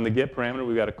 and on the get parameter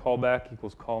we've got a callback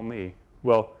equals call me.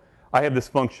 Well, I have this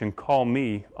function call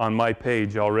me on my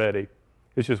page already.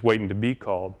 It's just waiting to be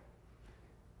called.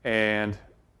 And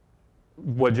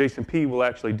what JSONP will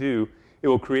actually do, it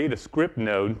will create a script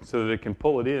node so that it can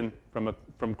pull it in from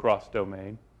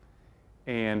cross-domain.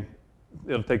 And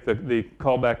it'll take the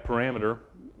callback parameter,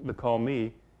 the call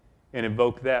me, and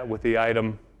invoke that with the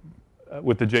item,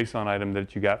 with the JSON item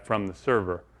that you got from the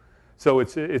server. So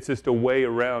it's just a way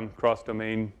around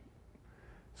cross-domain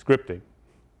scripting.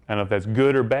 I don't know if that's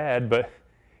good or bad, but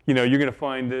you're going to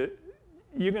find that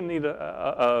you're going to need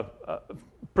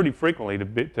pretty frequently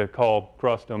to call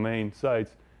cross-domain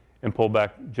sites and pull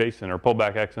back JSON or pull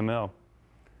back XML.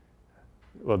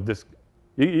 Well,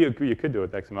 you could do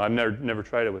it with XML. I've never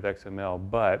tried it with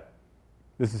XML, but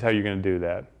this is how you're going to do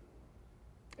that.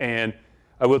 And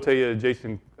I will tell you,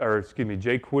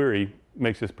 jQuery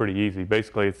makes this pretty easy.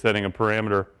 Basically, it's setting a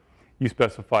parameter. You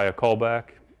specify a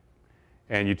callback,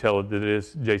 and you tell it that it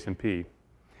is JSONP.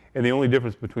 And the only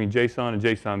difference between JSON and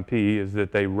JSONP is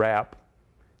that they wrap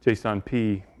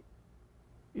JSONP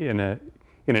in an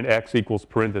X equals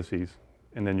parentheses,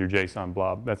 and then your JSON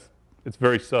blob. It's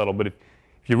very subtle, but if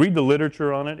you read the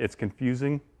literature on it, it's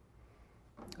confusing.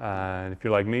 And if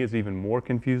you're like me, it's even more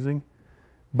confusing.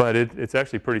 But it's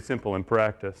actually pretty simple in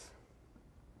practice.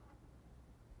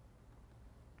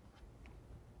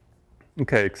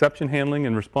 Okay, exception handling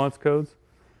and response codes.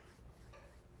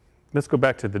 Let's go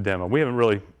back to the demo. We haven't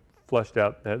really fleshed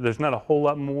out that. There's not a whole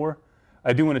lot more.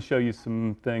 I do want to show you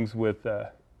some things with,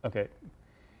 okay.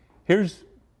 Here's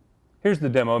the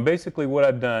demo. And basically what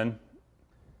I've done,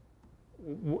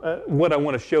 what I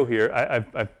want to show here,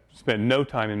 I've spent no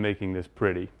time in making this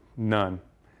pretty, none.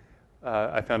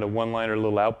 I found a one-liner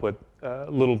little output,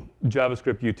 little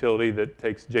JavaScript utility that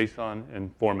takes JSON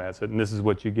and formats it, and this is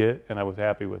what you get, and I was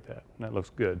happy with that. And that looks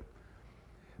good.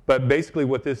 But basically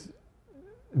what this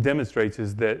demonstrates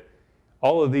is that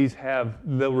all of these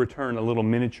they'll return a little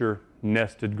miniature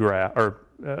nested graph, or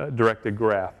directed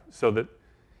graph, so that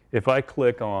if I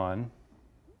click on,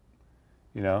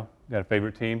 got a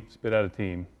favorite team? Spit out a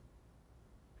team.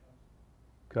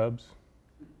 Cubs?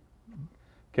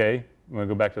 Okay. You want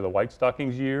to go back to the White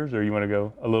Stockings years, or you want to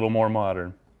go a little more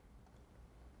modern?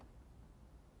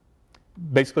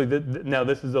 Basically, now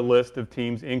this is a list of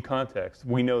teams in context.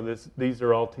 We know these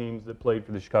are all teams that played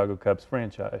for the Chicago Cubs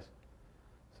franchise.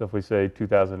 So if we say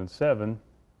 2007,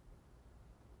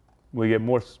 we get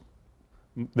more.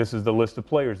 This is the list of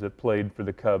players that played for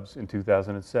the Cubs in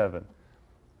 2007.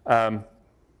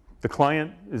 The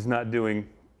client is not doing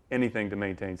anything to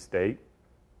maintain state,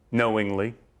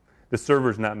 knowingly. The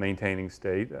server's not maintaining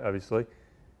state, obviously.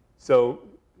 So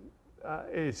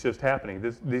it's just happening.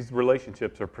 These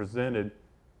relationships are presented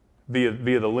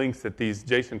via the links that these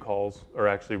JSON calls are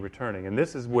actually returning. And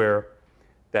this is where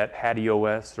that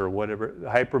HADIOS or whatever,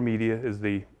 hypermedia is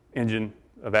the engine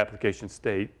of application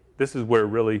state. This is where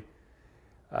really,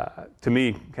 to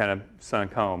me, kind of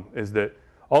sunk home, is that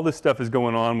all this stuff is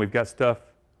going on. We've got stuff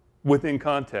within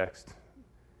context.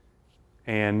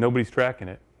 and nobody's tracking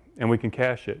it, and we can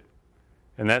cache it.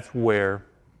 And that's where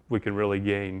we can really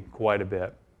gain quite a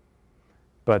bit.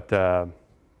 But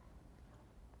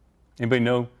anybody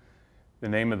know the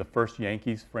name of the first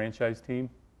Yankees franchise team?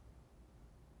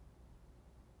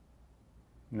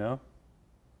 No?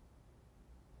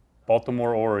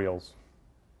 Baltimore Orioles.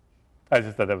 I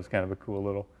just thought that was kind of a cool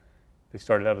little, they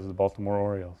started out as the Baltimore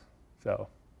Orioles. So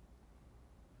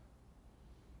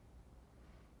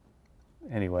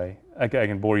anyway, I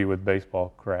can bore you with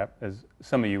baseball crap, as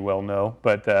some of you well know,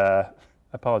 but I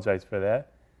apologize for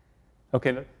that.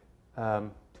 Okay,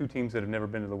 two teams that have never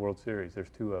been to the World Series. There's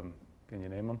two of them. Can you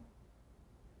name them?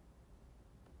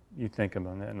 You think of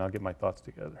them, and I'll get my thoughts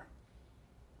together.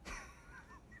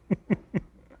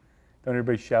 Don't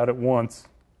everybody shout at once.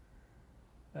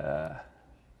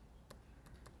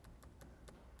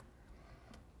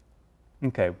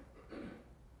 Okay.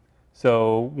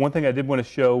 So one thing I did want to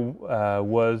show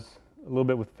was a little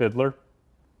bit with Fiddler.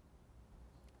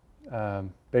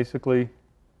 Basically,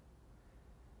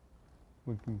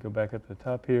 we can go back up to the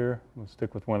top here. We'll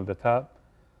stick with one at the top.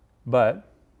 But,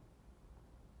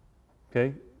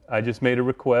 okay, I just made a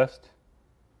request,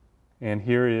 and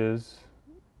here is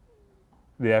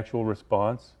the actual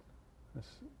response. Let's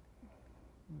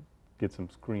get some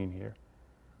screen here.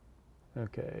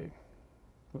 Okay.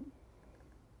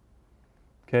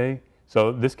 Okay,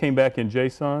 so this came back in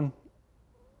JSON,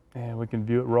 and we can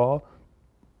view it raw.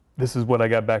 This is what I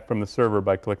got back from the server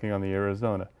by clicking on the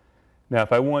Arizona. Now,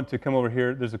 if I want to come over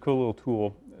here, there's a cool little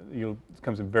tool. It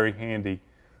comes in very handy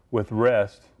with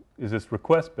REST, is this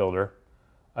request builder.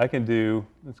 I can do,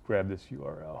 let's grab this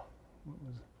URL. What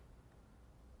was it?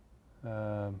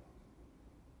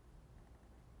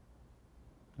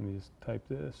 Let me just type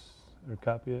this, or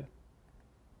copy it.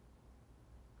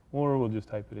 Or we'll just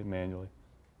type it in manually.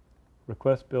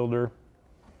 Request builder.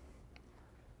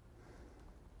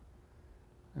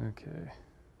 Okay.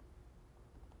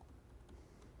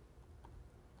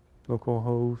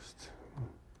 Localhost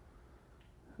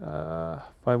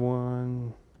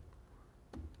 51.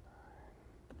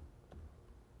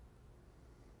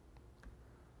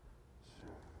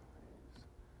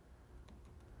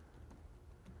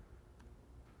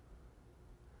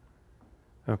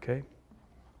 Okay.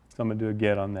 So I'm going to do a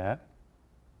get on that.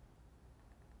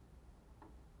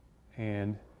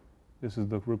 And this is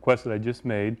the request that I just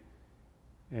made.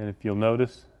 And if you'll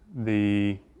notice,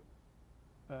 the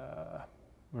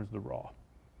where's the raw?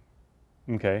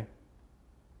 Okay.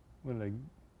 What did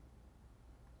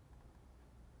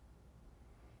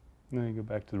let me go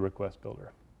back to the request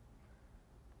builder.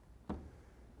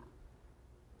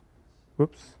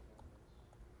 Whoops.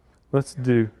 Let's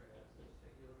do.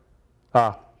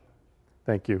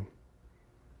 Thank you.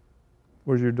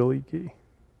 Where's your delete key?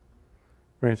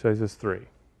 Franchise is 3.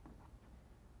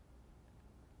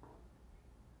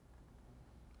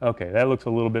 Okay, that looks a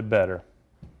little bit better.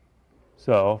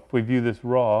 So if we view this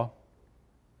raw,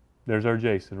 there's our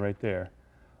JSON right there.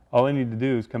 All I need to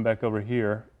do is come back over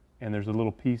here, and there's a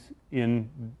little piece in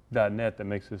 .NET that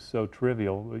makes this so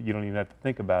trivial that you don't even have to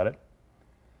think about it.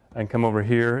 I can come over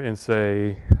here and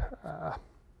say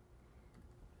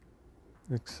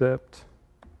accept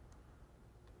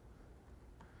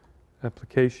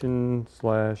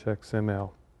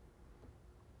application/XML,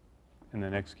 and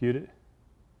then execute it.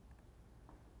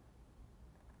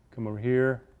 Come over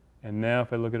here, and now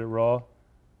if I look at it raw,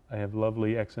 I have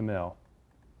lovely XML.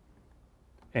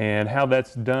 And how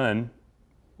that's done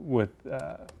with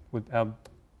how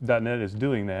 .NET is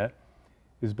doing that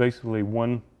is basically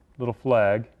one little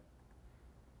flag,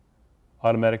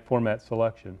 automatic format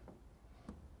selection,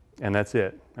 and that's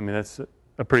it. I mean, that's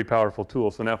a pretty powerful tool.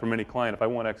 So now from any client, if I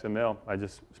want XML, I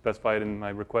just specify it in my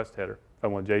request header. If I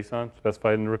want JSON,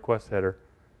 specify it in the request header,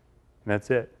 and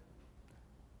that's it.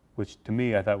 Which to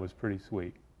me I thought was pretty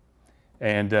sweet.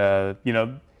 And you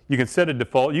know, you can set a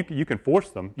default. You can force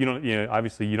them. You know,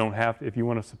 obviously you don't have to, if you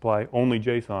want to supply only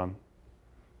JSON,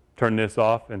 turn this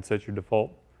off and set your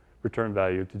default return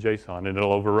value to JSON, and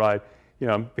it'll override. You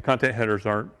know, the content headers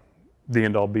aren't the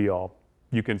end all be all.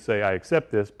 You can say I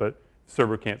accept this, but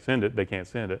server can't send it. They can't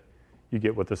send it. You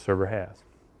get what the server has.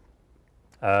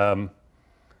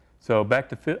 So back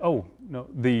to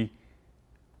the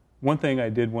one thing I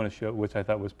did want to show, which I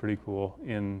thought was pretty cool,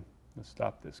 let's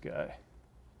stop this guy.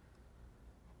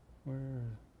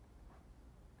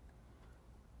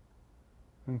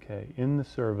 Okay, in the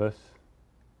service,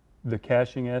 the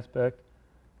caching aspect.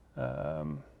 I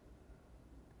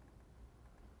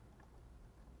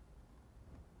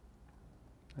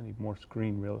need more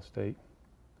screen real estate.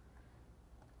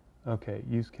 Okay,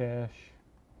 use cache.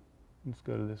 Let's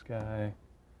go to this guy.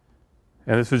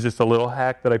 And this was just a little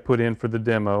hack that I put in for the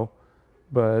demo,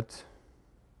 but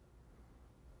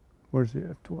where's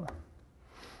the F12?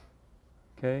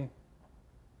 Okay.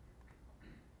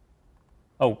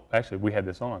 Oh, actually, we had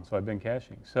this on, so I've been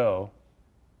caching. So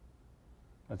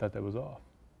I thought that was off.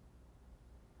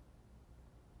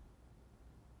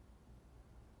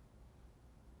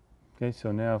 Okay,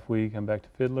 so now if we come back to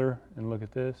Fiddler and look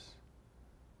at this,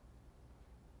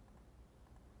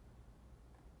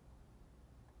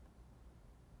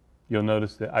 you'll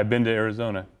notice that I've been to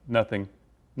Arizona, nothing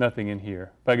in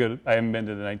here. If I go to, I haven't been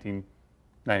to the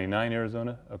 1999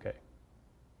 Arizona, okay.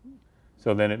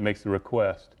 So then it makes the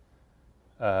request.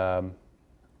 Let's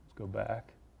go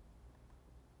back.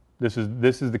 This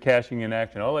is the caching in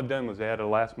action. All I've done was add a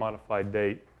last modified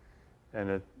date,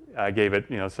 and I gave it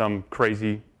some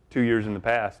crazy 2 years in the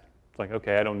past. It's like,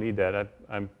 okay, I don't need that.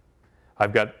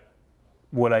 I've got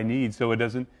what I need, so it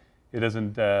doesn't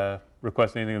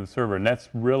request anything of the server, and that's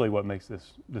really what makes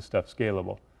this stuff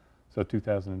scalable. So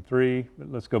 2003.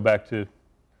 But let's go back to.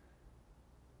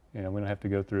 We don't have to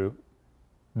go through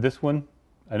this one.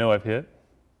 I know I've hit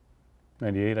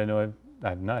 98. I know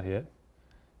I've not hit.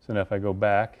 So now if I go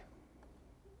back,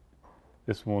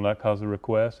 this will not cause a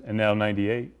request. And now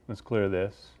 98. Let's clear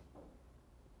this.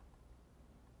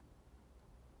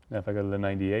 Now if I go to the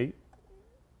 98,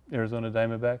 Arizona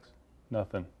Diamondbacks,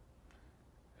 nothing.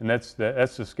 And that's the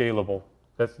scalable.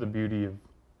 That's the beauty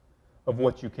of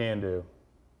what you can do.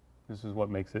 This is what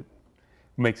makes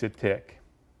it tick.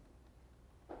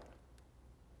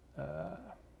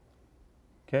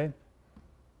 Okay.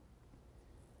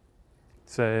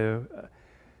 So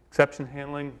exception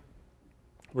handling,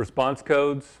 response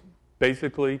codes.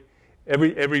 Basically,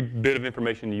 every bit of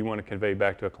information you want to convey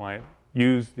back to a client,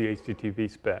 use the HTTP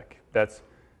spec. That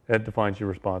defines your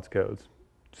response codes.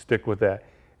 Stick with that.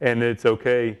 And it's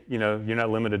okay, you're not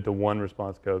limited to one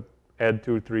response code. Add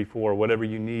 2, 3, 4, whatever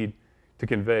you need to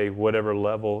convey whatever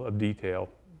level of detail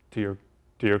to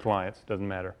your clients. Doesn't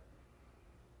matter.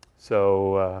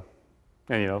 So,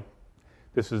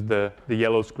 this is the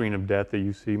yellow screen of death that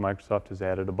you see. Microsoft has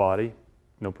added a body,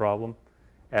 no problem.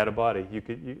 Add a body. You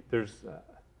can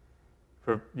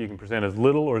present as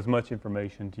little or as much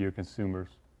information to your consumers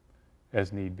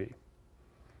as need be.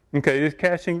 Okay, this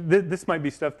caching. This might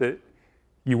be stuff that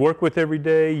you work with every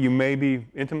day. You may be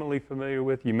intimately familiar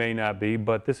with. You may not be,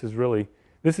 but this is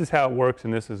how it works,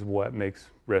 and this is what makes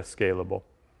REST scalable.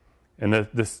 And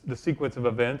the sequence of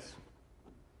events.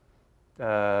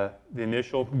 The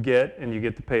initial get, and you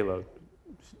get the payload,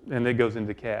 and it goes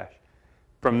into cache.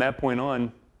 From that point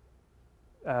on,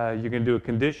 you're going to do a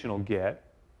conditional get,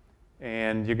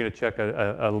 and you're going to check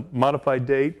a modified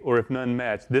date, or if none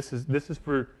match. This is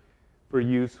for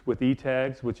use with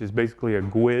e-tags, which is basically a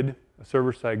GUID, a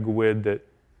server-side GUID that,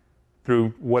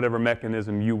 through whatever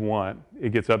mechanism you want,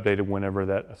 it gets updated whenever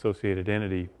that associated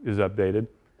entity is updated.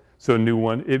 So a new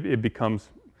one, it becomes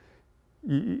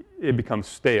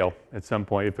stale at some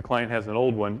point. If the client has an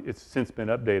old one, it's since been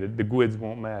updated. The GUIDs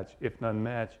won't match. If none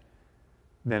match,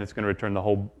 then it's going to return the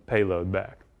whole payload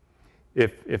back.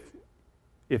 If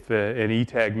an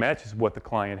e-tag matches what the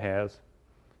client has,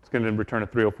 it's going to return a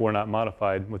 304 not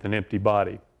modified with an empty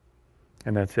body,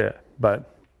 and that's it.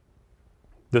 But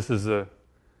this and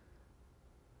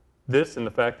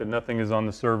the fact that nothing is on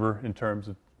the server in terms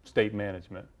of state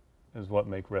management is what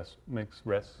makes REST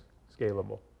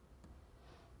scalable.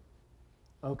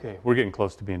 Okay, we're getting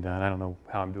close to being done. I don't know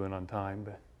how I'm doing on time,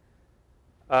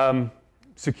 but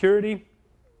security.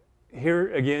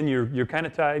 Here again, you're kind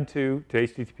of tied to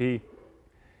HTTP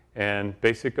and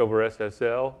basic over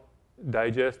SSL,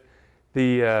 digest.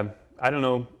 I don't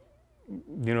know.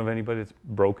 Do you know of anybody that's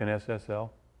broken SSL?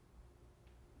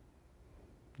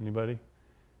 Anybody?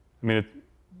 I mean, do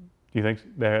you think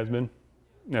there has been?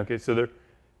 Okay, so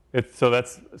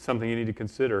that's something you need to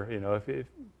consider.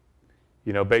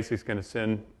 If Basic's going to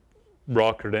send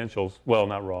raw credentials. Well,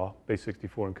 not raw,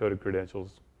 base64 encoded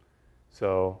credentials.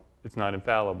 So it's not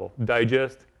infallible.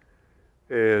 Digest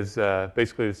is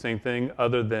basically the same thing,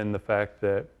 other than the fact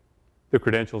that the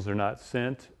credentials are not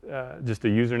sent. Just a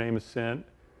username is sent,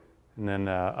 and then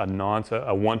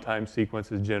a one-time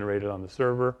sequence is generated on the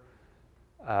server,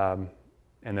 and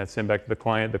that's sent back to the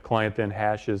client. The client then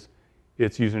hashes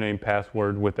its username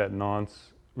password with that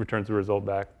nonce, returns the result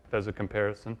back, does a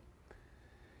comparison.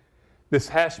 This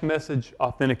hash message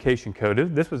authentication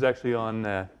code, this was actually on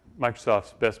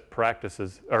Microsoft's best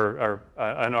practices, or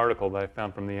an article that I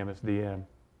found from the MSDN.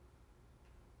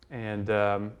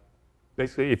 And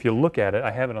basically, if you look at it,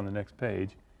 I have it on the next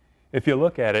page. If you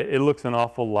look at it, it looks an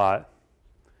awful lot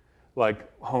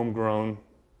like homegrown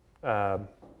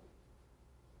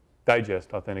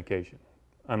digest authentication.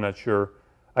 I'm not sure.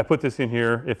 I put this in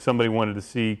here if somebody wanted to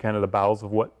see kind of the bowels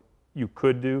of what you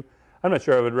could do. I'm not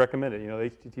sure I would recommend it. You know, the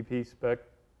HTTP spec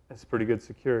has pretty good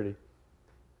security.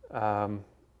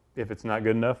 If it's not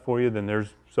good enough for you, then there's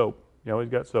SOAP. You always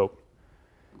got SOAP.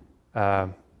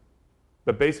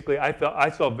 But basically, I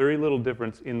saw very little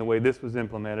difference in the way this was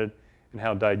implemented and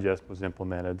how Digest was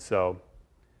implemented. So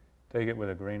take it with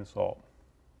a grain of salt.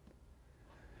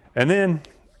 And then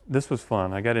this was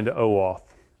fun. I got into OAuth.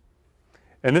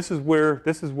 And this is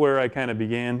where I kind of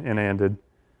began and ended.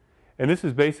 And this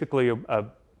is basically a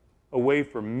way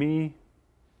for me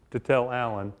to tell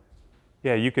Alan,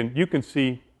 yeah, you can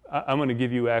see, I'm going to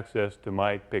give you access to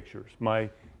my pictures,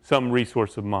 some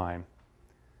resource of mine.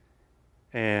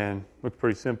 And looks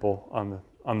pretty simple on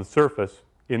the surface.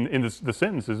 In the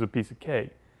sentence is a piece of cake.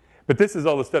 But this is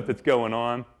all the stuff that's going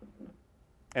on.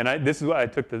 And this is why I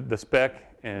took the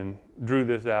spec and drew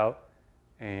this out.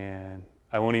 And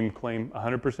I won't even claim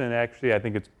 100% accuracy. I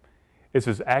think it's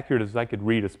as accurate as I could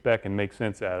read a spec and make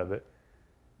sense out of it.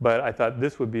 But I thought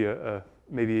this would be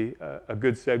maybe a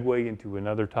good segue into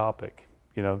another topic.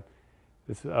 You know,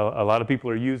 a lot of people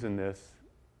are using this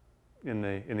in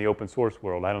the open source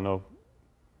world. I don't know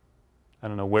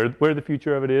where the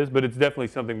future of it is, but it's definitely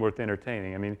something worth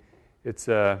entertaining. I mean, it's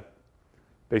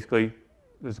basically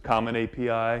there's a common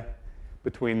API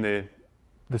between the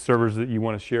servers that you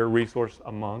want to share resource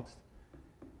amongst.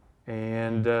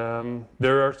 And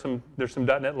there's some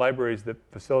 .NET libraries that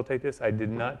facilitate this. I did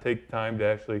not take time to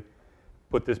actually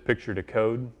put this picture to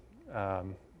code.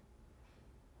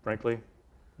 Frankly,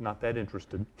 not that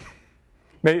interested.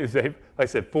 Maybe, like I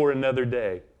said, for another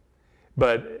day.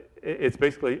 But it's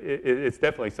basically, it's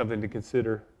definitely something to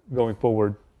consider going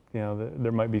forward. You know,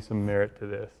 there might be some merit to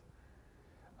this.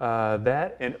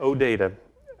 That and OData,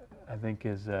 I think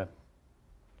is,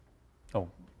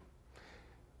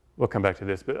 we'll come back to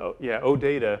this, but yeah,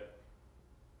 OData,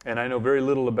 and I know very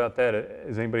little about that.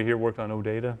 Has anybody here worked on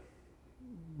OData?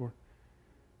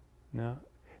 No?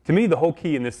 To me, the whole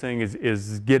key in this thing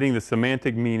is getting the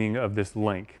semantic meaning of this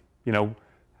link. You know,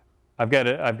 I've got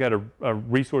a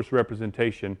resource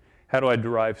representation. How do I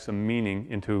derive some meaning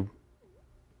into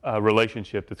a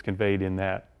relationship that's conveyed in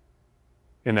that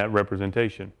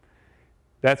representation?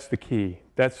 That's the key.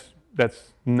 That's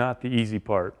not the easy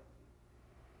part.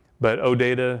 But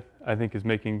OData, I think, is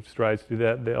making strides through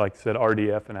that. Like I said,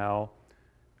 RDF and OWL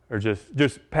are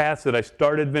just paths that I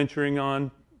started venturing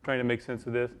on, trying to make sense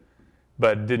of this,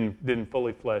 but didn't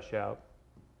fully flesh out.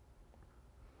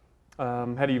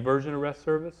 How do you version a REST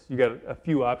service? You got a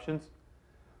few options.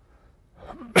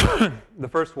 The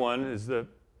first one is the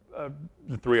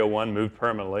 301 moved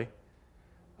permanently.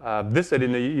 This I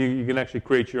didn't know. You can actually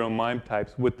create your own MIME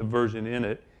types with the version in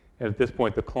it, and at this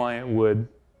point, the client would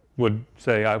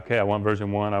say, okay, I want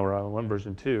version 1 or I want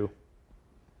version 2.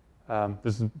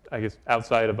 This is, I guess,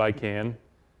 outside of ICANN.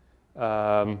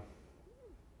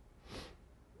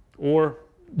 Or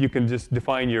you can just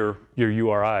define your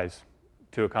URIs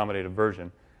to accommodate a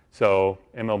version. So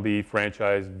MLB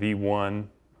franchise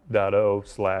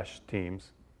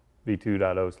v1.0/teams,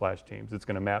 v2.0/teams. It's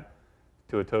going to map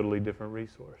to a totally different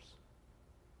resource.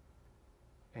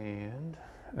 And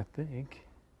I think,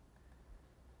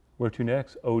 where to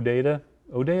next? OData.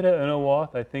 OData and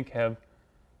OAuth, I think, have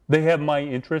my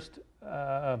interest.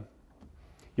 You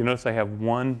notice I have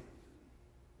one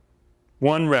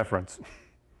reference.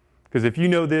 Because if you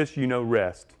know this, you know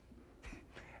REST.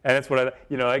 And that's what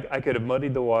I could have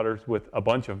muddied the waters with a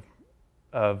bunch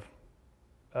of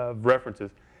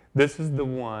references. This is the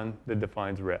one that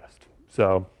defines REST.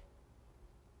 So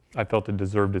I felt it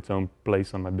deserved its own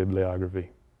place on my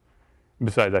bibliography.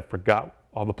 Besides, I forgot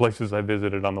all the places I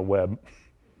visited on the web.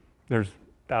 There's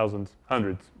thousands,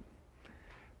 hundreds.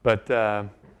 But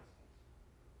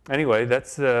anyway,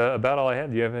 that's about all I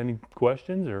had. Do you have any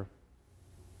questions, or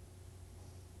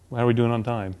how are we doing on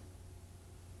time?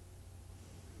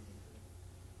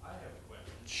 I have a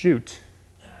question. Shoot.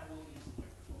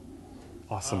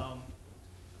 Awesome.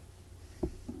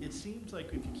 It seems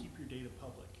like if you keep your data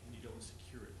public and you don't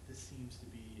secure it, this seems to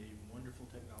be a wonderful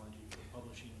technology for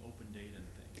publishing open data and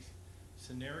things.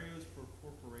 Scenarios for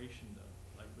corporation, though,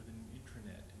 like with an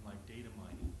intranet and like data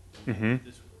mining,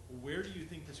 where do you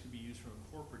think this could be used from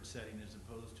a corporate setting as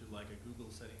opposed to like a Google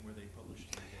setting where they publish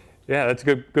their data? Yeah, that's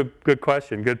a good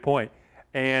question, good point.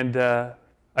 And I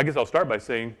guess I'll start by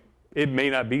saying it may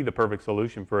not be the perfect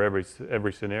solution for every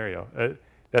scenario.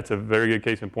 That's a very good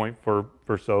case in point for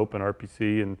SOAP and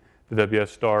RPC and the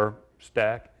WS star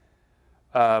stack.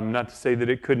 Not to say that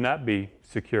it could not be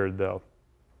secured, though.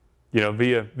 You know,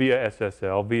 via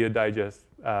SSL, via digest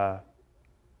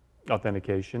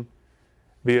authentication.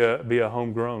 be a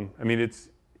homegrown. I mean, it's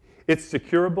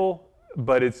securable,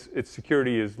 but its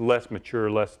security is less mature,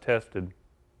 less tested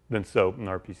than SOAP and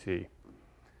RPC.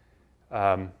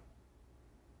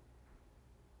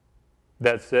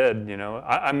 That said, you know,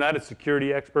 I'm not a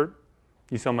security expert.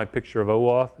 You saw my picture of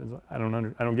OAuth. I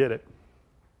don't get it.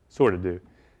 Sort of do,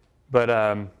 but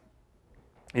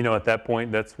you know, at that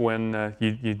point, that's when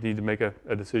you need to make a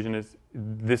decision. Is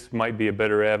this might be a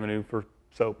better avenue for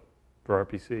SOAP, for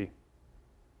RPC?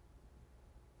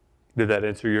 Did that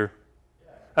answer your?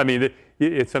 I mean,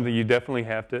 it's something you definitely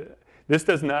have to. This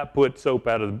does not put SOAP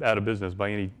out of business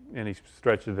by any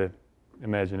stretch of the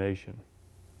imagination.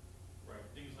 Right.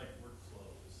 Things like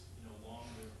workflows, you know, longer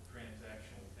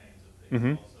transactional kinds of things.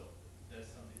 Mm-hmm. Also, that's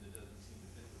something that doesn't seem to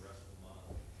fit the RESTful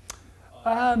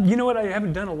model. You know what? I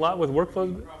haven't done a lot with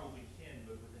workflows. You probably can,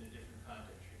 but within a different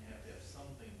context, you're going to have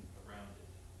something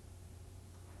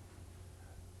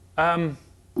around it.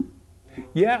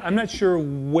 Yeah, I'm not sure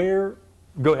where.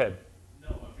 Go ahead. No,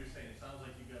 I'm just saying, it sounds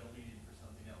like you've got a lead in for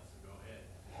something else, so go ahead.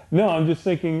 No, I'm just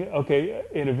thinking. Okay,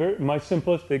 in my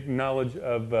simplistic knowledge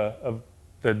of the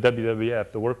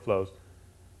WWF, the workflows,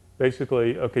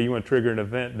 basically, okay, you want to trigger an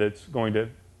event that's going to.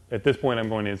 At this point, I'm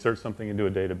going to insert something into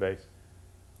a database.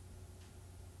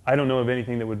 I don't know of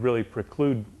anything that would really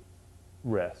preclude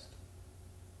REST.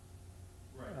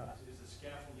 Right. It's a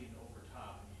scaffolding over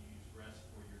top, and you use REST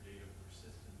for your data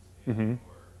persistence Mm-hmm. and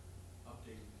for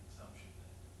updating consumption.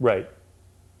 Right.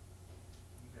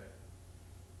 Okay.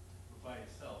 But by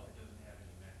itself, it doesn't have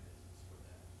any mechanisms for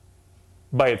that.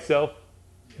 By itself,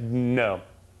 Yes.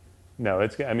 no.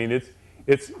 It's. I mean,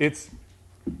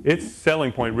 its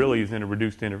selling point really is in a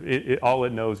reduced interval. All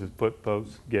it knows is put,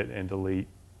 post, get, and delete,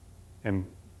 and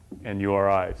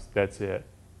URIs. That's it.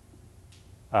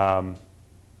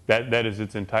 That is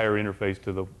its entire interface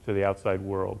to the outside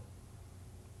world.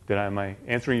 Am I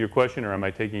answering your question, or am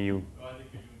I taking you? Oh, I think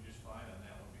you're doing just fine on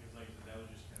that one, because like I said, that was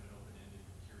just kind of an open-ended,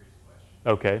 curious question.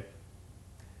 Okay.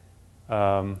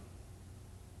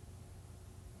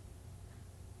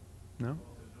 No? Well,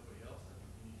 if there's nobody else, I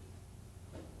think you need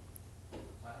to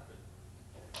clap it.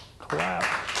 Clap.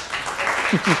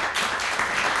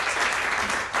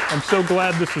 I'm so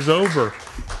glad this is over.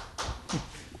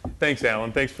 Thanks,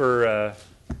 Alan. Thanks for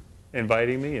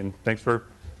inviting me, and thanks for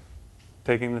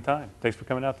taking the time. Thanks for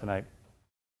coming out tonight.